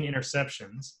 19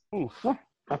 interceptions. Oof,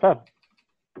 not bad.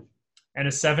 And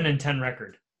a 7-10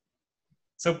 record.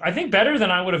 So I think better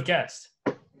than I would have guessed.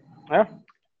 Yeah.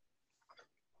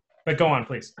 But go on,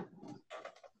 please.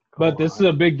 But this is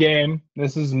a big game.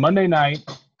 This is Monday night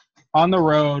on the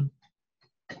road.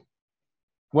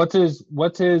 What's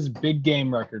his big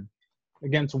game record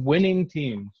against winning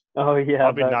teams? Oh yeah,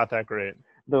 probably not that great.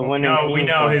 The winning. No, we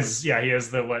know his. Yeah, he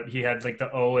has he had like the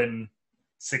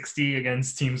 0-60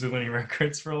 against teams with winning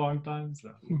records for a long time.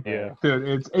 So yeah,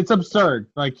 dude, it's absurd.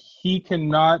 Like he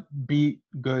cannot beat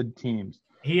good teams.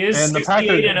 He is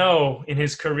 68-0 in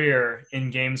his career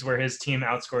in games where his team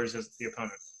outscores the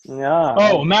opponent. Yeah.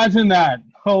 Oh, imagine that!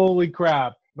 Holy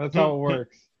crap! That's how it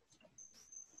works.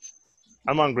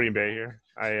 I'm on Green Bay here.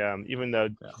 I even though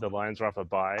the Lions are off a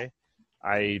bye,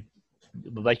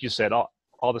 like you said, all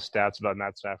the stats about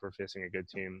Matt Stafford facing a good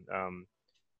team.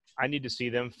 I need to see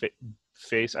them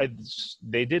face.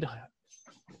 They did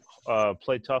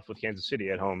play tough with Kansas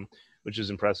City at home, which is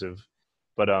impressive,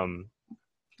 but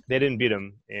they didn't beat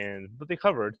them, but they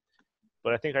covered.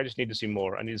 But I think I just need to see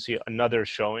more. I need to see another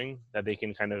showing that they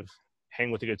can kind of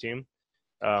hang with a good team.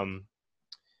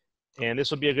 And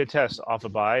this will be a good test off a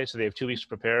bye, so they have 2 weeks to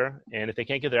prepare. And if they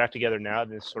can't get their act together now,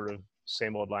 then it's sort of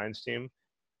same old Lions team.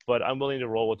 But I'm willing to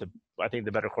roll with I think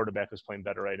the better quarterback is playing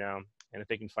better right now. And if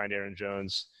they can find Aaron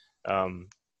Jones, I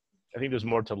think there's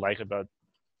more to like about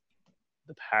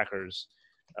the Packers.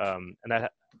 And I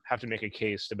have to make a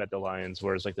case to bet the Lions,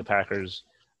 whereas like the Packers,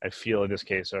 I feel in this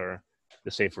case are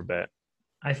the safer bet.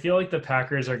 I feel like the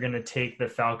Packers are going to take the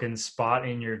Falcons' spot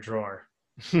in your drawer.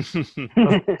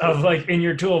 of like in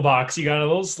your toolbox, you got a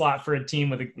little slot for a team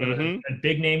with a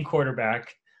big name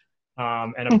quarterback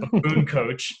and a buffoon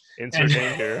coach. Insert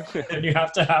name here. And you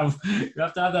have to have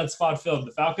that spot filled.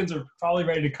 The Falcons are probably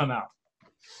ready to come out.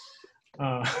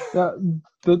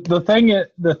 The thing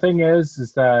is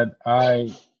that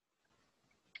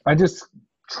I just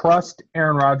trust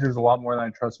Aaron Rodgers a lot more than I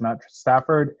trust Matt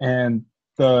Stafford, and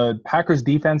the Packers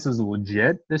defense is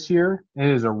legit this year. It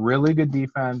is a really good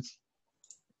defense.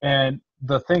 And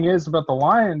the thing is about the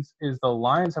Lions is the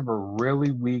Lions have a really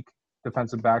weak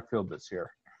defensive backfield this year.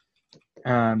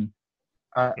 And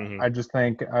I just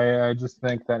think that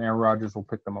Aaron Rodgers will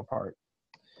pick them apart.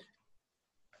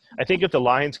 I think if the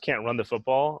Lions can't run the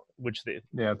football, which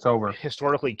it's over.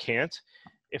 Historically can't,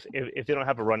 if they don't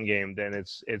have a run game, then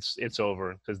it's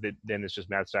over, because then it's just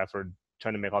Matt Stafford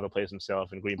trying to make all the plays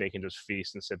himself, and Green Bay can just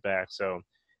feast and sit back. So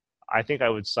I think I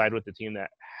would side with the team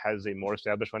that has a more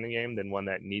established running game than one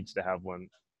that needs to have one.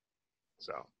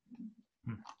 So,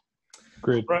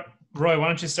 great. Roy, why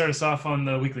don't you start us off on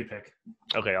the weekly pick?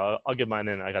 Okay, I'll get mine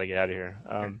in. I got to get out of here.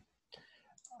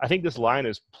 I think this line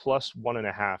is plus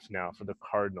 1.5 now for the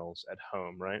Cardinals at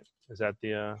home, right? Is that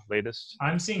the latest?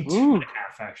 I'm seeing 2.5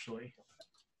 actually.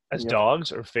 As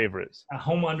dogs or favorites?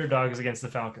 Home underdogs against the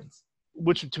Falcons.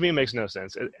 Which to me makes no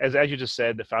sense. As you just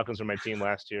said, the Falcons were my team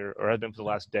last year, or have been for the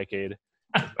last decade.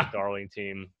 My darling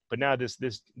team. But now this,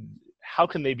 how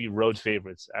can they be road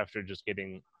favorites after just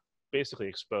getting basically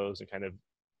exposed and kind of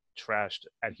trashed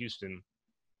at Houston?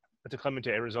 But to come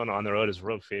into Arizona on the road as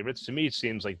road favorites, to me it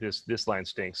seems like this line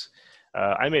stinks.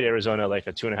 I made Arizona like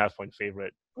a 2.5 point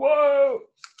favorite. Whoa!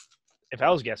 If I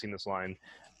was guessing this line,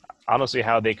 I don't see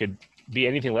how they could be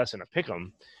anything less than a pick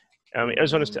 'em. I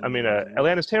mean,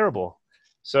 Atlanta's terrible.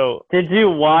 So did you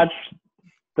watch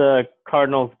the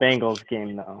Cardinals-Bengals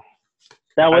game though?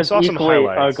 That was equally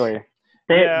ugly.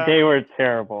 They were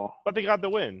terrible. But they got the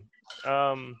win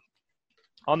on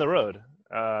the road.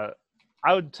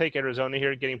 I would take Arizona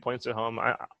here, getting points at home.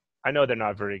 I know they're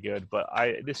not very good, but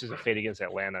this is a fate against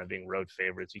Atlanta being road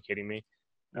favorites. Are you kidding me?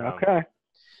 Okay.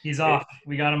 He's off.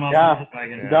 We got him off. Yeah, the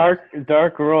wagon.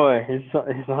 Dark Roy. He's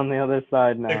on the other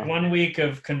side now. Like 1 week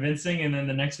of convincing, and then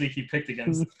the next week he picked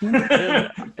against.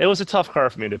 It was a tough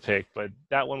card for me to pick, but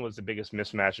that one was the biggest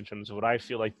mismatch in terms of what I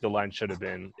feel like the line should have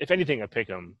been. If anything, I pick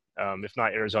them. If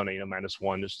not Arizona,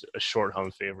 -1, just a short home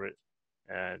favorite.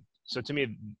 And so to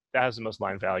me, that has the most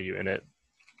line value in it.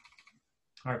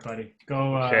 All right, buddy.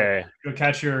 Go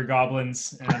catch your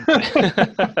goblins and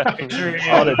make sure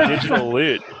all the digital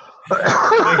loot.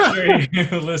 Make sure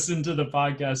you listen to the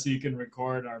podcast so you can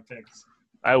record our picks.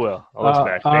 I will. I'll listen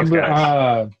back. Thanks,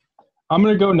 guys. I'm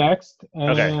going to go next. And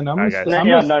okay. I'm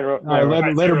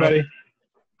gonna later, buddy.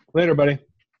 Later, buddy.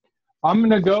 I'm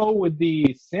going to go with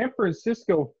the San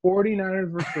Francisco 49ers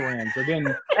versus the Rams.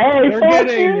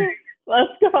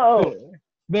 Let's go.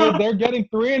 They're getting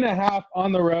 3.5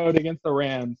 on the road against the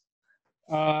Rams.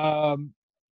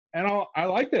 And I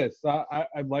like this. I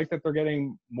like that they're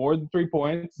getting more than 3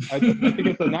 points. I think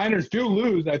if the Niners do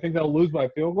lose, I think they'll lose by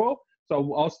field goal.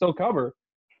 So I'll still cover.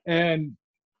 And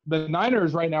the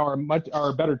Niners right now are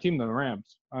a better team than the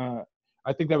Rams. I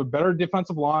think they have a better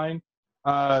defensive line.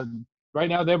 Right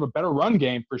now they have a better run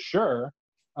game for sure.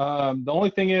 The only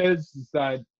thing is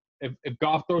that if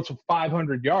Goff throws for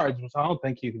 500 yards, which I don't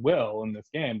think he will in this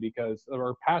game because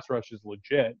our pass rush is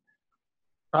legit.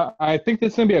 I think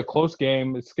this is going to be a close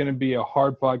game. It's going to be a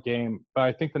hard-fought game, but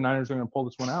I think the Niners are going to pull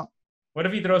this one out. What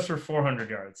if he throws for 400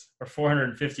 yards or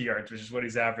 450 yards, which is what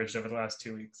he's averaged over the last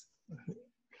 2 weeks?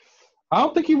 I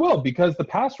don't think he will because the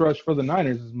pass rush for the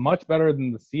Niners is much better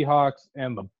than the Seahawks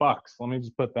and the Bucks. Let me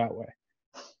just put it that way.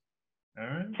 All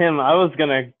right. Tim, I was going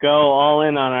to go all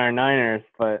in on our Niners,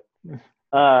 but you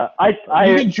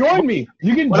can join me.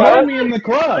 You can join me in the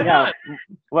club. Yeah.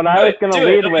 What I was going to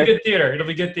lead with. It'll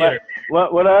be good theater.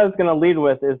 What I was going to lead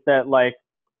with is that, like,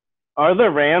 are the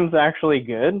Rams actually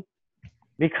good?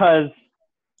 Because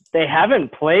they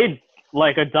haven't played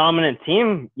like a dominant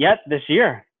team yet this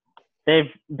year.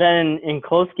 They've been in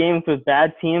close games with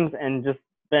bad teams and just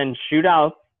been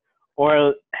shootouts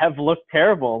or have looked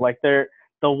terrible. Like the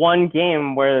one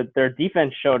game where their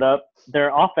defense showed up,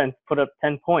 their offense put up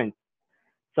 10 points.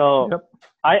 So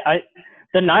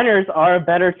the Niners are a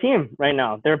better team right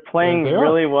now. They're playing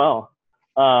really well.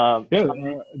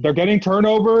 They're getting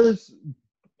turnovers.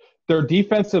 Their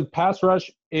defensive pass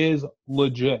rush is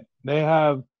legit. They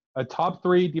have a top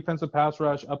 3 defensive pass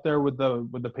rush up there with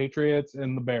the Patriots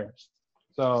and the Bears.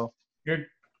 So you're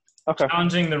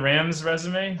challenging the Rams'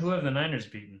 resume. Who have the Niners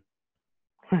beaten?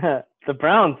 The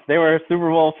Browns. They were Super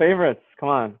Bowl favorites. Come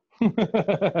on.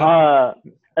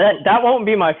 That won't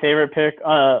be my favorite pick.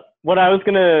 What I was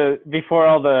gonna before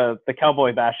all the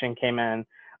Cowboy bashing came in,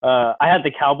 I had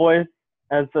the Cowboys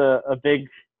as a big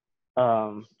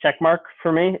check mark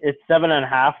for me. It's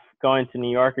 7.5 going to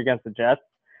New York against the Jets.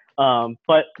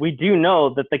 But we do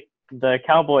know that the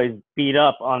Cowboys beat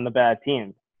up on the bad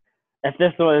teams. If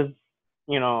this was,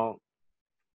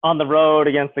 on the road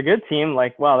against a good team,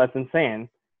 like, wow, that's insane.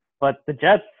 But the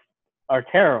Jets are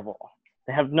terrible.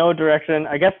 They have no direction.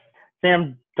 I guess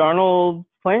Sam Darnold's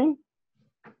playing?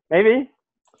 Maybe?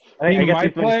 He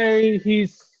might play.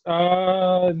 He's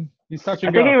touch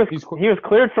and go. He was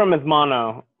cleared from his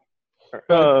mono.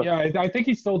 I think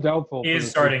he's still doubtful. He is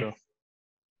starting.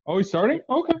 Oh, he's starting?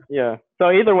 Okay. Yeah.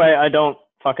 So either way, I don't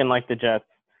fucking like the Jets.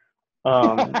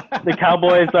 The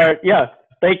Cowboys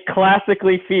they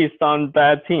classically feast on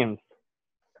bad teams.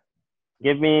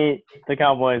 Give me the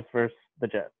Cowboys versus the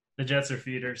Jets. The Jets are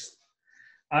feeders.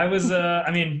 I was,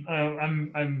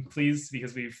 I'm pleased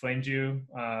because we flamed you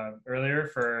earlier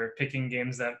for picking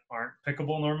games that aren't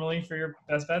pickable normally for your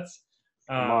best bets.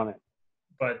 I'm on it.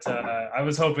 But I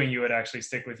was hoping you would actually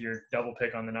stick with your double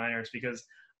pick on the Niners because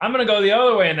I'm going to go the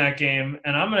other way in that game,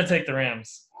 and I'm going to take the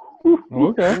Rams.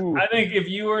 Okay. I think if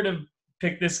you were to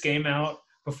pick this game out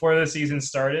before the season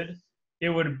started,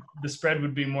 the spread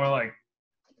would be more like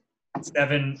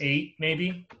 7-8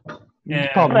 maybe. And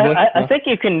I think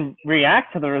you can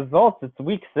react to the results. It's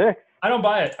week 6. I don't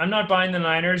buy it. I'm not buying the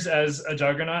Niners as a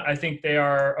juggernaut. I think they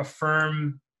are a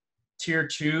firm tier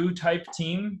 2 type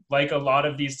team, like a lot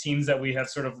of these teams that we have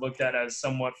sort of looked at as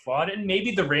somewhat flawed. And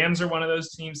maybe the Rams are one of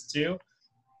those teams too.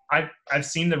 I've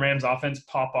seen the Rams offense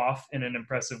pop off in an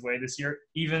impressive way this year,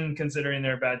 even considering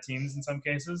they're bad teams in some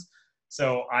cases.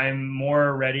 So I'm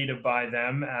more ready to buy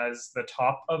them as the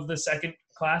top of the second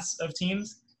class of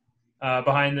teams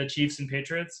behind the Chiefs and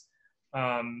Patriots.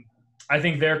 I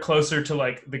think they're closer to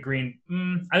like the Green.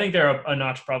 I think they're a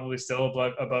notch probably still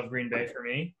above Green Bay for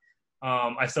me.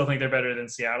 I still think they're better than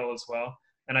Seattle as well.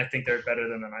 And I think they're better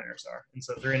than the Niners are. And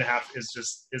so 3.5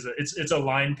 is a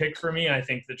line pick for me. I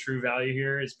think the true value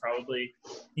here is probably,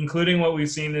 including what we've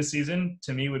seen this season,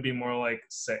 to me would be more like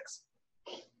 6.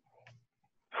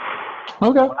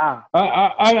 Okay. Wow.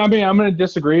 I mean, I'm going to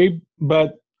disagree,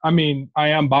 but I mean, I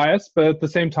am biased. But at the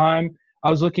same time, I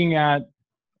was looking at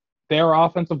their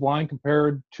offensive line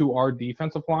compared to our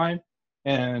defensive line,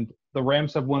 and the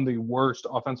Rams have one of the worst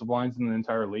offensive lines in the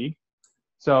entire league.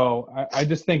 So I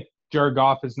just think Jared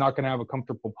Goff is not going to have a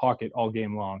comfortable pocket all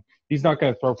game long. He's not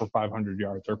going to throw for 500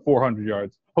 yards or 400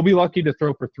 yards. He'll be lucky to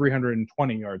throw for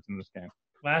 320 yards in this game.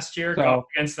 Last year, Goff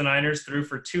against the Niners threw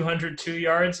for 202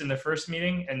 yards in the first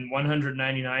meeting and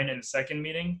 199 in the second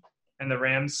meeting, and the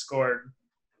Rams scored.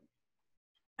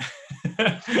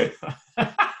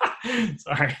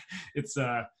 Sorry, it's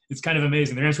kind of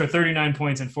amazing. The Rams scored 39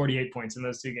 points and 48 points in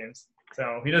those 2 games.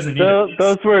 So he doesn't need it.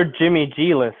 Those were Jimmy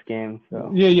G-list games.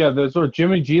 So. Yeah, those were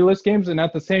Jimmy G-list games. And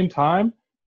at the same time,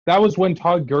 that was when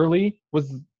Todd Gurley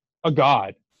was a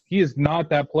god. He is not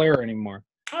that player anymore.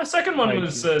 The second one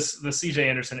was the C.J.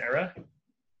 Anderson era.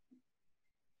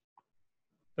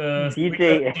 The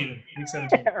C.J.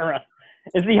 era.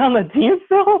 Is he on the team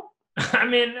still? I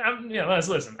mean, let's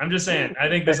listen. I'm just saying. I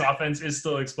think this offense is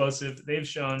still explosive. They've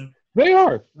shown they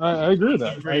are. I agree with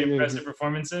that. Pretty impressive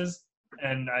performances.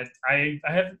 And I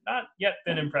have not yet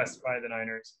been impressed by the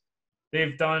Niners.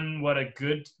 They've done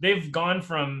they've gone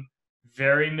from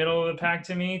very middle of the pack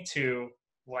to me to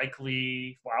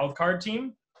likely wild card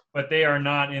team, but they are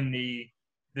not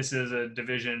this is a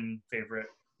division favorite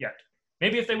yet.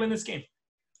 Maybe if they win this game.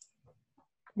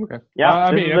 Okay. Yeah.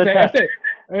 I mean, if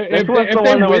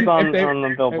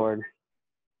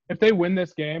they win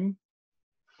this game,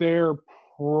 they're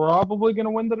probably going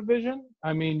to win the division.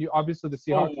 I mean, obviously the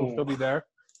Seahawks will still be there,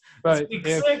 but week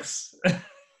 6.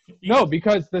 No,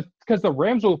 because the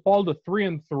Rams will fall to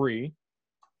 3-3.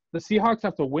 The Seahawks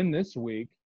have to win this week,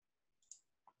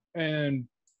 and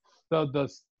the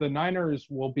Niners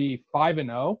will be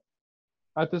 5-0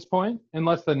 at this point,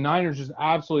 unless the Niners just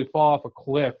absolutely fall off a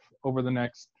cliff over the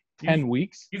next 10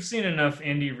 weeks. You've seen enough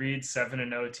Andy Reid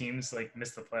 7-0 teams like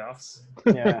miss the playoffs.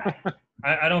 Yeah.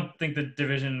 I don't think the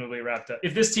division will be wrapped up.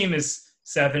 If this team is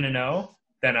 7-0,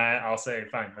 then I'll say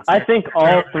fine. I think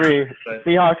all 3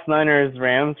 Seahawks, Niners,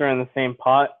 Rams are in the same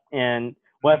pot, and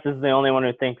Wes is the only one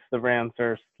who thinks the Rams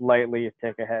are slightly a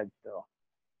tick ahead still,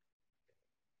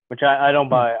 which I don't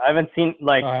buy. I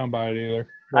don't buy it either.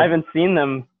 I haven't seen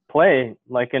them play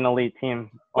like an elite team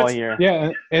all year.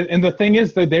 Yeah, and the thing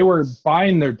is that they were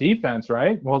buying their defense,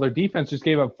 right? Well, their defense just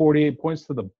gave up 48 points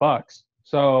to the Bucks.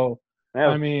 So yeah,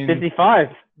 I mean, 55.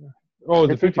 Oh,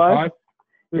 the 55?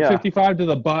 Yeah. 55 to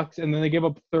the Bucks, and then they gave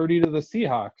up 30 to the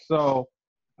Seahawks. So,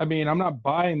 I mean, I'm not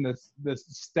buying this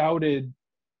vaunted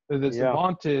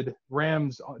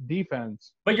Rams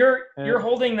defense. But you're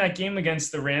holding that game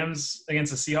against the Rams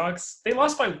against the Seahawks. They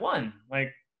lost by 1.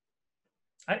 Like,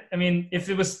 I mean, if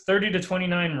it was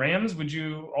 30-29 Rams, would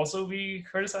you also be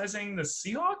criticizing the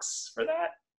Seahawks for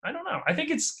that? I don't know. I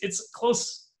think it's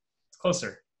close. It's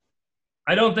closer.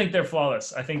 I don't think they're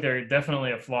flawless. I think they're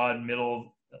definitely a flawed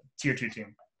middle tier 2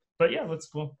 team. But yeah, it'll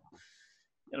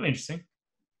be interesting.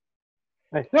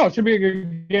 No, it should be a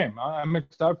good game. I'm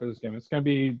excited for this game. It's going to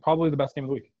be probably the best game of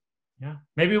the week. Yeah,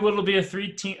 maybe it'll be a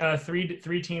three team. You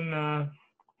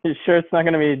sure it's not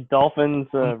going to be Dolphins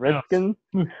Redskins?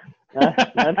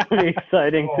 That's going to be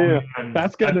exciting too. Man.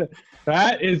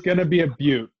 That is gonna be a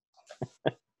beaut.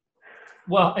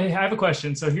 Well, hey, I have a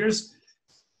question. So here's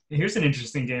an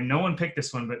interesting game. No one picked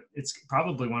this one, but it's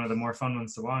probably one of the more fun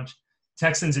ones to watch.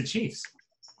 Texans at Chiefs.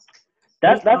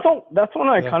 That's one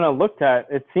I kind of looked at.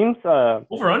 It seems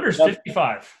over under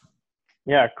 55.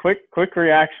 Yeah, quick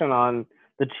reaction on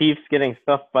the Chiefs getting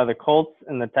stuffed by the Colts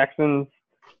and the Texans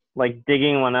like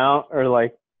digging one out or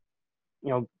like,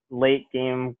 late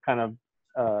game kind of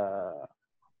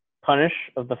punish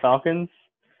of the Falcons.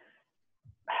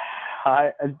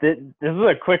 This is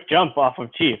a quick jump off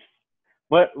of Chiefs.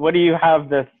 What do you have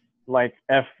this like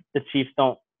if the Chiefs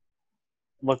don't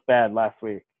look bad last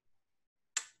week?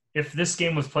 If this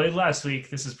game was played last week,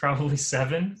 this is probably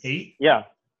 7, 8. Yeah,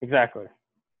 exactly.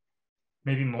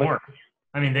 Maybe more.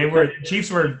 I mean,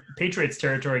 Chiefs were Patriots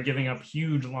territory, giving up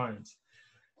huge lines.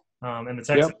 And the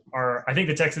Texans are. I think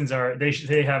the Texans are.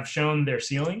 They have shown their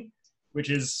ceiling, which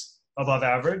is above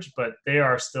average, but they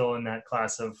are still in that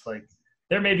class of like.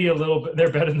 They're maybe a little bit.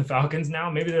 They're better than the Falcons now.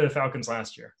 Maybe they're the Falcons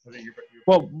last year.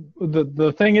 Well,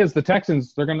 the thing is, the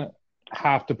Texans, they're gonna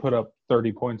have to put up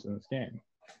 30 points in this game.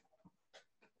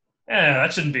 Yeah,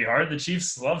 that shouldn't be hard. The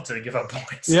Chiefs love to give up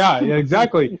points. Yeah,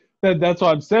 exactly. That's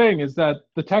what I'm saying is that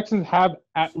the Texans have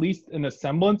at least an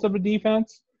semblance of a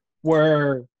defense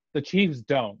where the Chiefs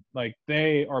don't. Like,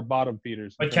 they are bottom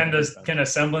feeders. But can a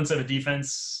semblance of a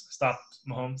defense stop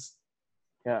Mahomes?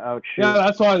 Yeah, ouch. Yeah,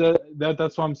 that's why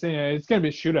that's what I'm saying. It's going to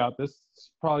be a shootout. This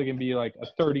is probably going to be like a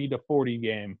 30-40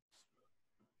 game.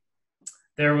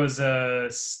 There was a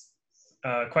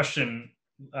question.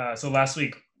 So last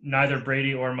week, neither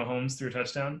Brady or Mahomes threw a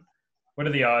touchdown. What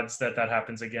are the odds that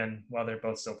happens again while they're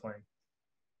both still playing?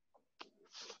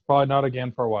 Probably not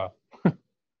again for a while.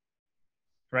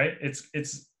 Right?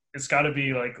 It's got to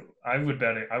be like I would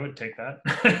bet it. I would take that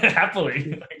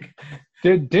happily. Like,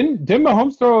 Didn't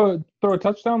Mahomes throw a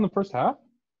touchdown in the first half?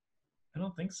 I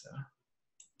don't think so. Let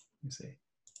me see.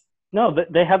 No,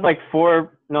 they had like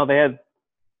four. No, they had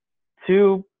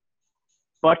 2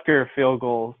 Butker field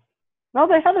goals. No,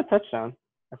 they had a touchdown.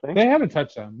 I think they had a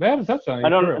touchdown. They had a touchdown.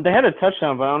 They had a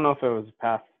touchdown, but I don't know if it was a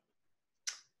pass.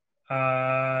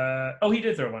 He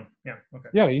did throw one. Yeah. Okay.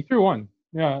 Yeah, he threw one.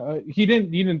 Yeah, he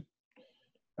didn't.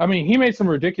 I mean, he made some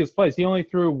ridiculous plays. He only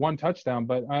threw 1 touchdown,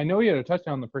 but I know he had a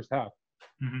touchdown in the first half.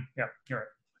 Mm-hmm. Yeah, you're right.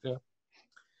 Yeah.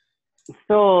 It's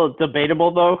still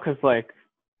debatable though, because like,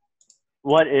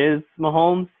 what is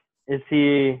Mahomes? Is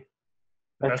he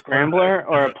a scrambler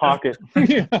or a pocket?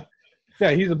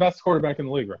 Yeah, he's the best quarterback in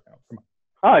the league right now. Come on.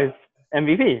 Oh, he's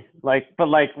MVP. Like, but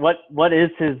like, what is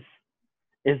his?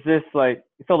 Is this like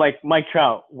so? Like Mike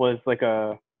Trout was like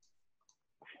a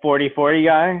 40-40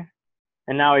 guy,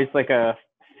 and now he's like a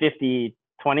 50-20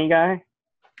 guy.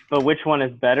 But which one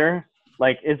is better?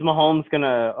 Like, is Mahomes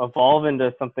gonna evolve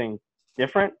into something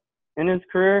different in his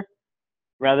career?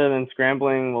 Rather than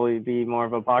scrambling, will he be more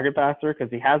of a pocket passer? Because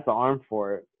he has the arm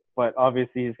for it, but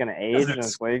obviously he's gonna age in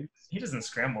his legs. He doesn't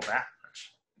scramble that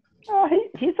much.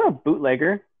 He's a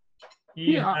bootlegger.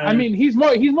 Yeah, I mean, he's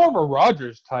more of a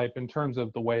Rodgers type in terms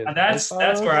of the way. That's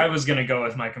where I was gonna go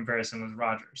with my comparison with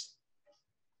Rodgers.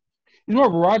 He's more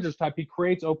of a Rodgers type. He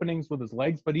creates openings with his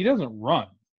legs, but he doesn't run.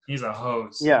 He's a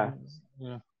hose. Yeah.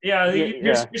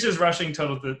 Here's his rushing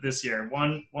total this year: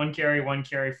 one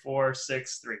carry, 4,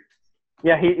 6, 3.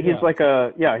 Yeah, he's like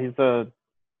he's a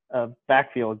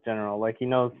backfield general. Like he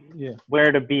knows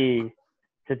where to be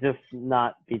to just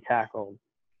not be tackled.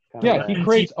 Yeah, he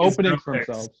creates openings for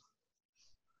himself.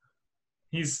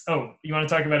 You want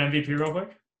to talk about MVP real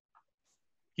quick?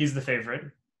 He's the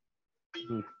favorite.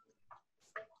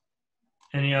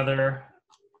 Any other?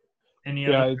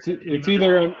 Yeah, it's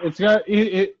either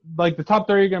like the top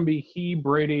 3 are going to be he,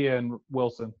 Brady, and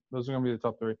Wilson. Those are going to be the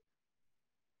top 3.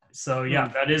 So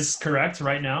that is correct.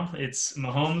 Right now, it's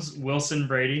Mahomes, Wilson,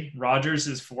 Brady. Rodgers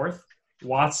is 4th.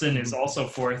 Watson is also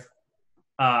 4th.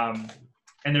 And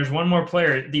there's one more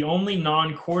player, the only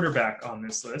non-quarterback on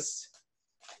this list.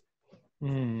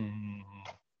 Any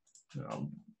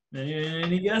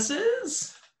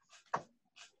guesses?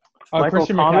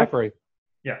 Christian McCaffrey.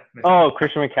 Yeah.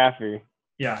 Christian McCaffrey.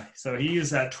 Yeah, so he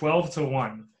is at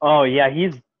 12-1. Oh yeah,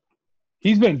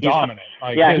 he's been dominant.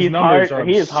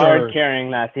 He is hard carrying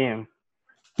that team.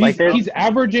 He's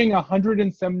averaging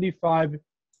 175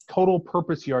 total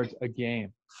purpose yards a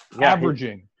game. Yeah,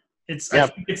 averaging. I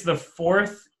think it's the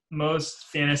 4th most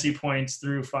fantasy points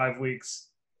through 5 weeks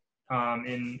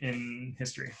in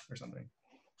history or something.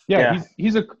 Yeah.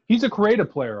 He's a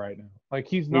creative player right now. Like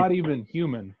he's not even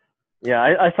human. Yeah,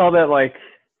 I saw that like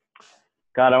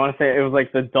God, I want to say it was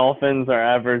like the Dolphins are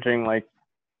averaging like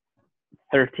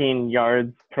 13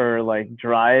 yards per like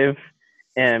drive,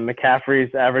 and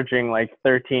McCaffrey's averaging like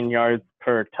 13 yards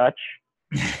per touch.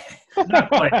 Not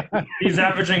quite. He's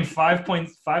averaging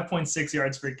 5.6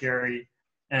 yards per carry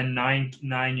and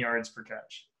 9 yards per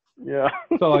catch. Yeah.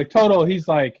 So like total, he's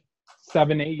like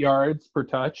 7-8 yards per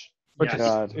touch, which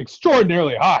is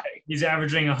extraordinarily high. He's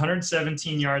averaging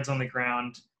 117 yards on the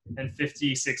ground and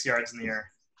 56 yards in the air.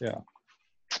 Yeah.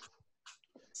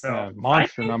 So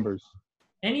monster numbers.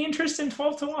 Any interest in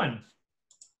 12-1?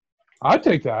 I'd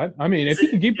take that. I mean, if he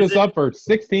can keep this up for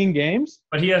 16 games.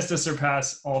 But he has to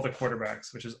surpass all the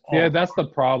quarterbacks, which is all. Yeah, that's the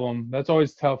problem. That's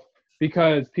always tough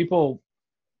because people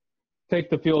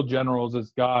take the field generals as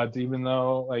gods, even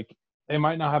though like they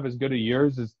might not have as good a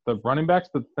years as the running backs.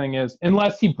 But the thing is,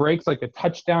 unless he breaks like a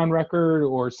touchdown record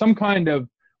or some kind of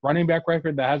running back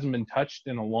record that hasn't been touched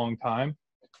in a long time,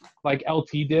 like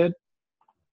LT did.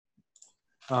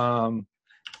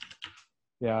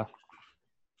 Yeah.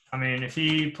 I mean, if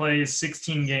he plays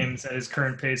 16 games at his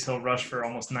current pace, he'll rush for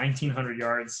almost 1,900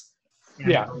 yards.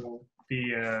 Yeah. He'll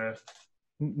be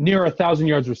near 1,000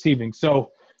 yards receiving.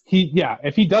 So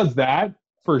if he does that,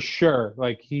 for sure,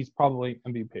 like he's probably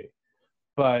MVP.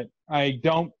 But I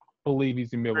don't believe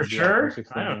he's gonna be able for to do sure. that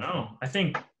for I don't know. I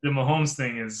think the Mahomes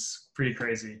thing is pretty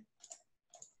crazy.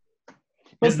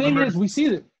 But the thing is, we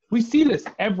see this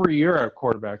every year at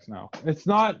quarterbacks now. It's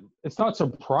not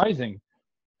surprising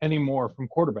anymore from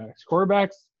quarterbacks.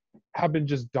 Quarterbacks have been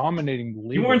just dominating the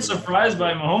league. You weren't surprised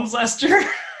by Mahomes last year?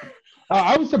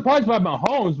 I was surprised by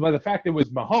Mahomes by the fact it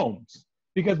was Mahomes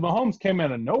because Mahomes came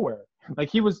out of nowhere. Like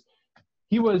he was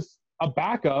a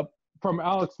backup from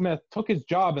Alex Smith, took his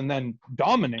job, and then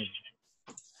dominated.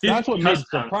 That's what made it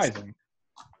surprising.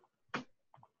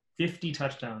 50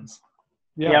 touchdowns.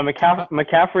 Yeah,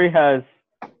 McCaffrey has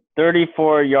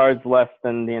 34 yards less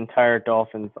than the entire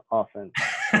Dolphins offense.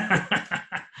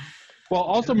 Well,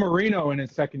 also Marino in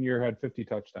his second year had 50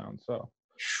 touchdowns. So,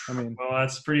 I mean, well,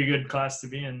 that's a pretty good class to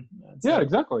be in.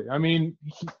 Exactly. I mean,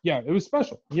 it was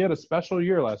special. He had a special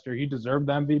year last year. He deserved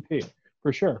the MVP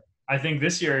for sure. I think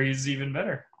this year he's even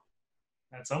better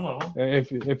at some level.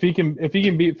 If he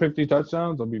can beat 50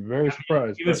 touchdowns, I'll be very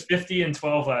surprised. He was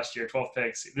 50-12 last year, 12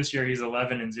 picks. This year he's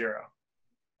 11-0.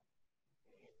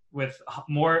 With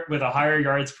a higher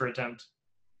yards per attempt.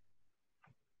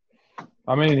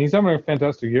 I mean, he's having a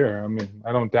fantastic year. I mean,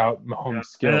 I don't doubt Mahomes'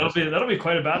 skills. That'll be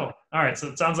quite a battle. All right, so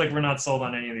it sounds like we're not sold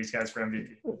on any of these guys for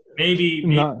MVP. Maybe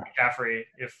McCaffrey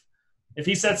if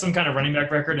he sets some kind of running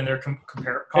back record and they're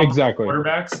exactly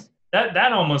quarterbacks.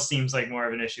 That almost seems like more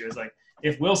of an issue. It's like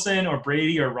if Wilson or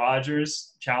Brady or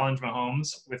Rodgers challenge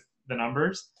Mahomes with the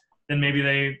numbers, then maybe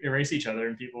they erase each other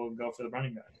and people go for the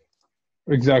running back.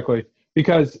 Exactly.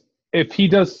 Because if he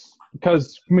does,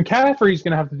 because McCaffrey's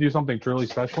going to have to do something truly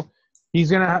special. He's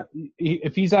going to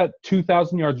if he's at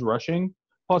 2,000 yards rushing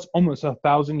plus almost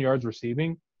 1,000 yards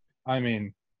receiving, I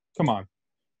mean, come on.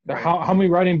 Right. How many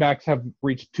running backs have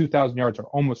reached 2,000 yards or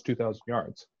almost 2,000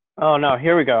 yards? Oh, no.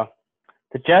 Here we go.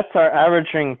 The Jets are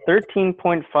averaging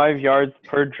 13.5 yards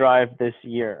per drive this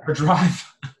year. Per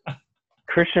drive.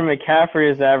 Christian McCaffrey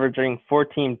is averaging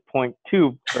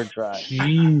 14.2 per drive.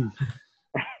 Jeez.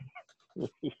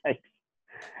 Yikes.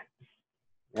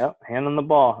 Yep, hand on the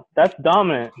ball. That's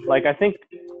dominant. Like I think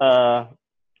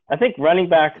running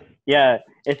backs. Yeah,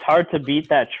 it's hard to beat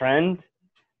that trend,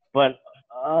 but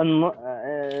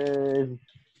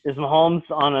is Mahomes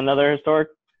on another historic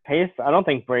pace? I don't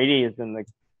think Brady is in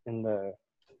the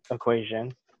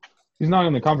equation. He's not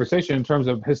in the conversation in terms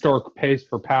of historic pace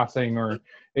for passing or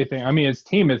anything. I mean, his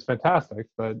team is fantastic,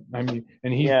 but I mean,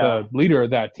 and he's the leader of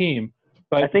that team.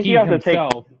 But I think you have to take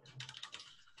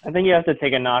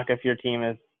a knock if your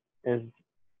team is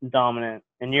dominant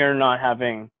and you're not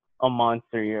having a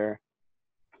monster year.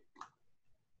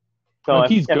 So like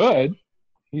he's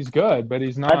good, but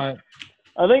he's not.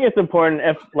 I think it's important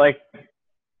if like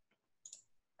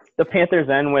the Panthers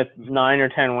end with 9 or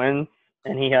 10 wins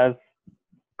and he has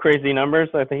crazy numbers,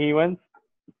 I think he wins.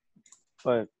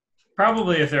 But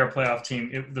probably if they're a playoff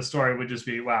team, the story would just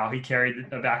be, wow, he carried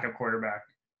a backup quarterback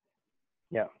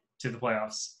to the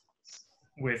playoffs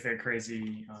with a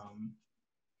crazy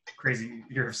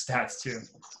year of stats too.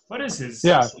 What is his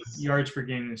yards per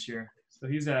game this year? So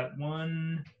he's at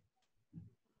one.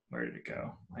 Where did it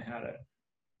go? I had it.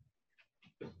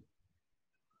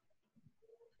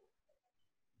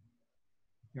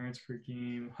 Yards per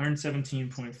game,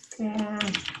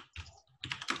 117.4.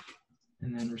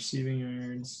 And then receiving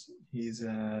yards, he's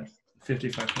at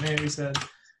 55.8, we said.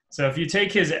 So if you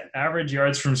take his average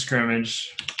yards from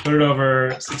scrimmage, put it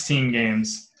over 16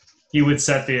 games, he would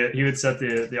set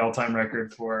the all-time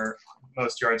record for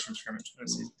most yards from scrimmage in a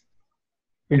season.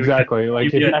 Exactly.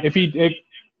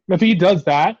 If he does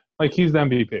that, like he's the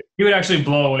MVP. He would actually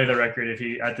blow away the record if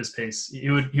he at this pace. He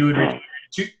would reach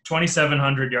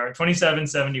 2,700 yards,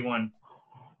 2,771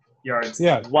 yards.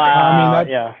 Yeah. Wow. I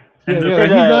mean, he's the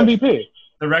MVP.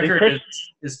 The record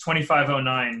is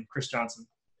 2,509. Chris Johnson.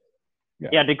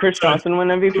 Yeah. Did Chris Johnson win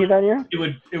MVP that year? It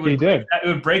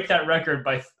would break that record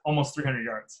by almost 300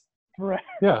 yards. Right.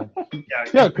 Yeah.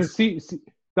 Yeah. Because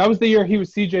That was the year he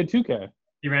was CJ2K.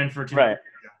 He ran for 2. Right.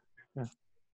 Yeah.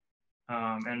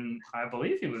 And I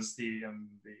believe he was the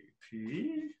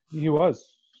MVP. He was,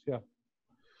 yeah.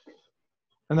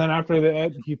 And then after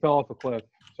that, he fell off a cliff.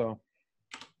 So,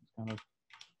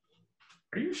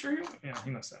 Are you sure? Yeah,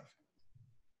 he must have.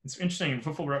 It's interesting.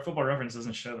 Football Reference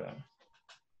doesn't show that.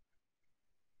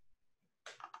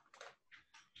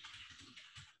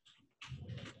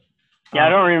 Yeah, I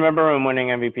don't remember him winning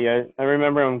MVP. I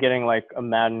remember him getting like a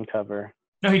Madden cover.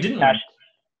 No, he didn't win.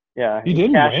 Yeah. He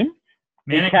didn't win?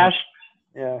 Manning,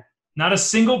 yeah. Not a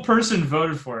single person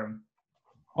voted for him.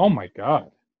 Oh, my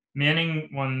God. Manning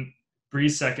won,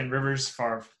 Breeze second, Rivers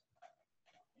Favre.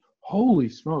 Holy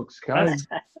smokes, guys.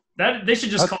 They should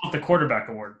just call it the quarterback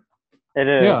award. It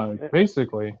is. Yeah,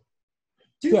 basically.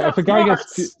 Yeah, if a guy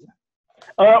gets...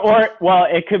 Well,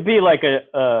 it could be like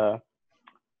a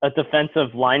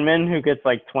defensive lineman who gets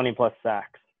like 20-plus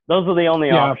sacks. Those are the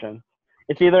only options.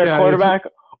 It's either a quarterback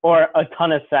or a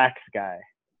ton of sacks guy.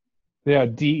 Yeah,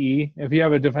 DE. If you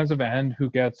have a defensive end who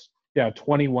gets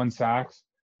 21 sacks.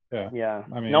 Yeah.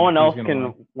 I mean, no one else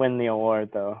can win the award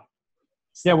though.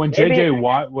 Yeah, when J.J.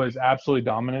 Watt was absolutely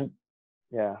dominant.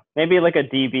 Yeah, maybe like a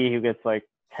DB who gets like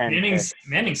 10.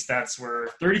 Manning's stats were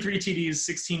 33 TDs,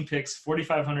 16 picks,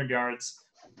 4,500 yards.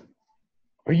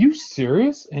 Are you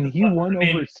serious? And he won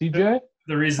over CJ?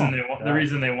 The reason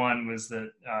they won was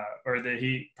that, or that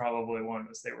he probably won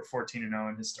was they were 14-0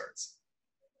 in his starts.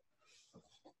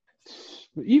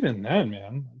 Even then,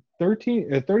 man,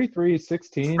 33,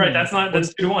 16. Right, that's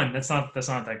 2-1. That's not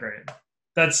that great.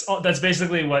 That's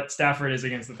basically what Stafford is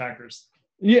against the Packers.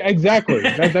 Yeah, exactly.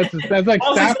 That's like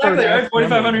Stafford. Exactly.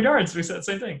 4,500 yards. We said the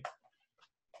same thing.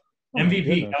 Oh,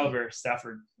 MVP caliber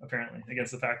Stafford apparently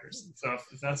against the Packers. So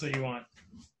if that's what you want,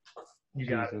 you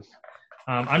got it.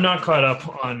 I'm not caught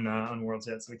up on Worlds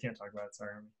yet, so we can't talk about it.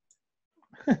 Sorry.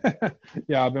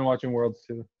 Yeah, I've been watching Worlds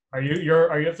too. Are you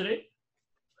up to date?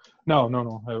 No,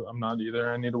 I'm not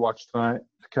either. I need to watch tonight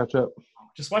to catch up.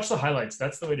 Just watch the highlights.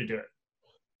 That's the way to do it.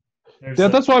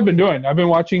 That's what I've been doing. I've been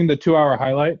watching the 2-hour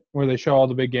highlight where they show all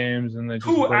the big games and they just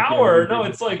 2 hour. No,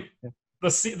 it's like the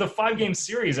 5-game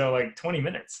series are like 20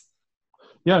 minutes.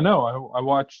 Yeah, no, I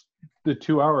watched the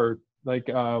 2-hour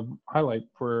highlight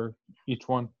for each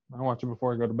one. I watch it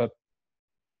before I go to bed.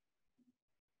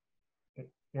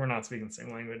 We're not speaking the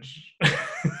same language.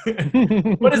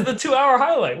 What is the 2-hour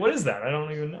highlight? What is that? I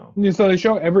don't even know. Yeah, so they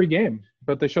show every game,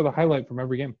 but they show the highlight from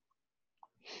every game.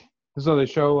 So they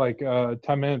show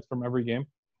 10 minutes from every game.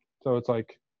 So it's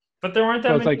like. But there aren't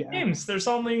that many games. There's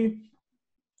probably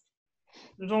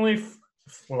only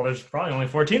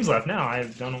 4 teams left now. I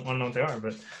don't want to know what they are,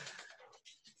 but.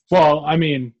 Well, I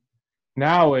mean,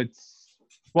 now it's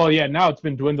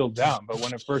been dwindled down. But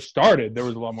when it first started, there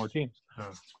was a lot more teams.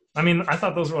 Oh. I mean, I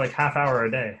thought those were like half hour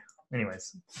a day.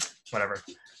 Anyways, whatever.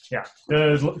 Yeah,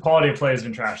 the quality of play has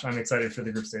been trashed. I'm excited for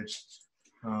the group stage.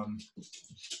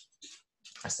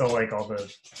 I still like all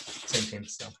the same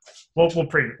teams. So we can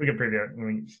preview it when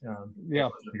we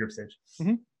the group stage.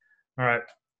 Mm-hmm. All right,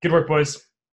 good work, boys.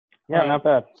 Yeah, not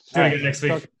bad. Do it again next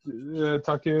week.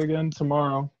 Talk to you again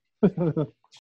tomorrow.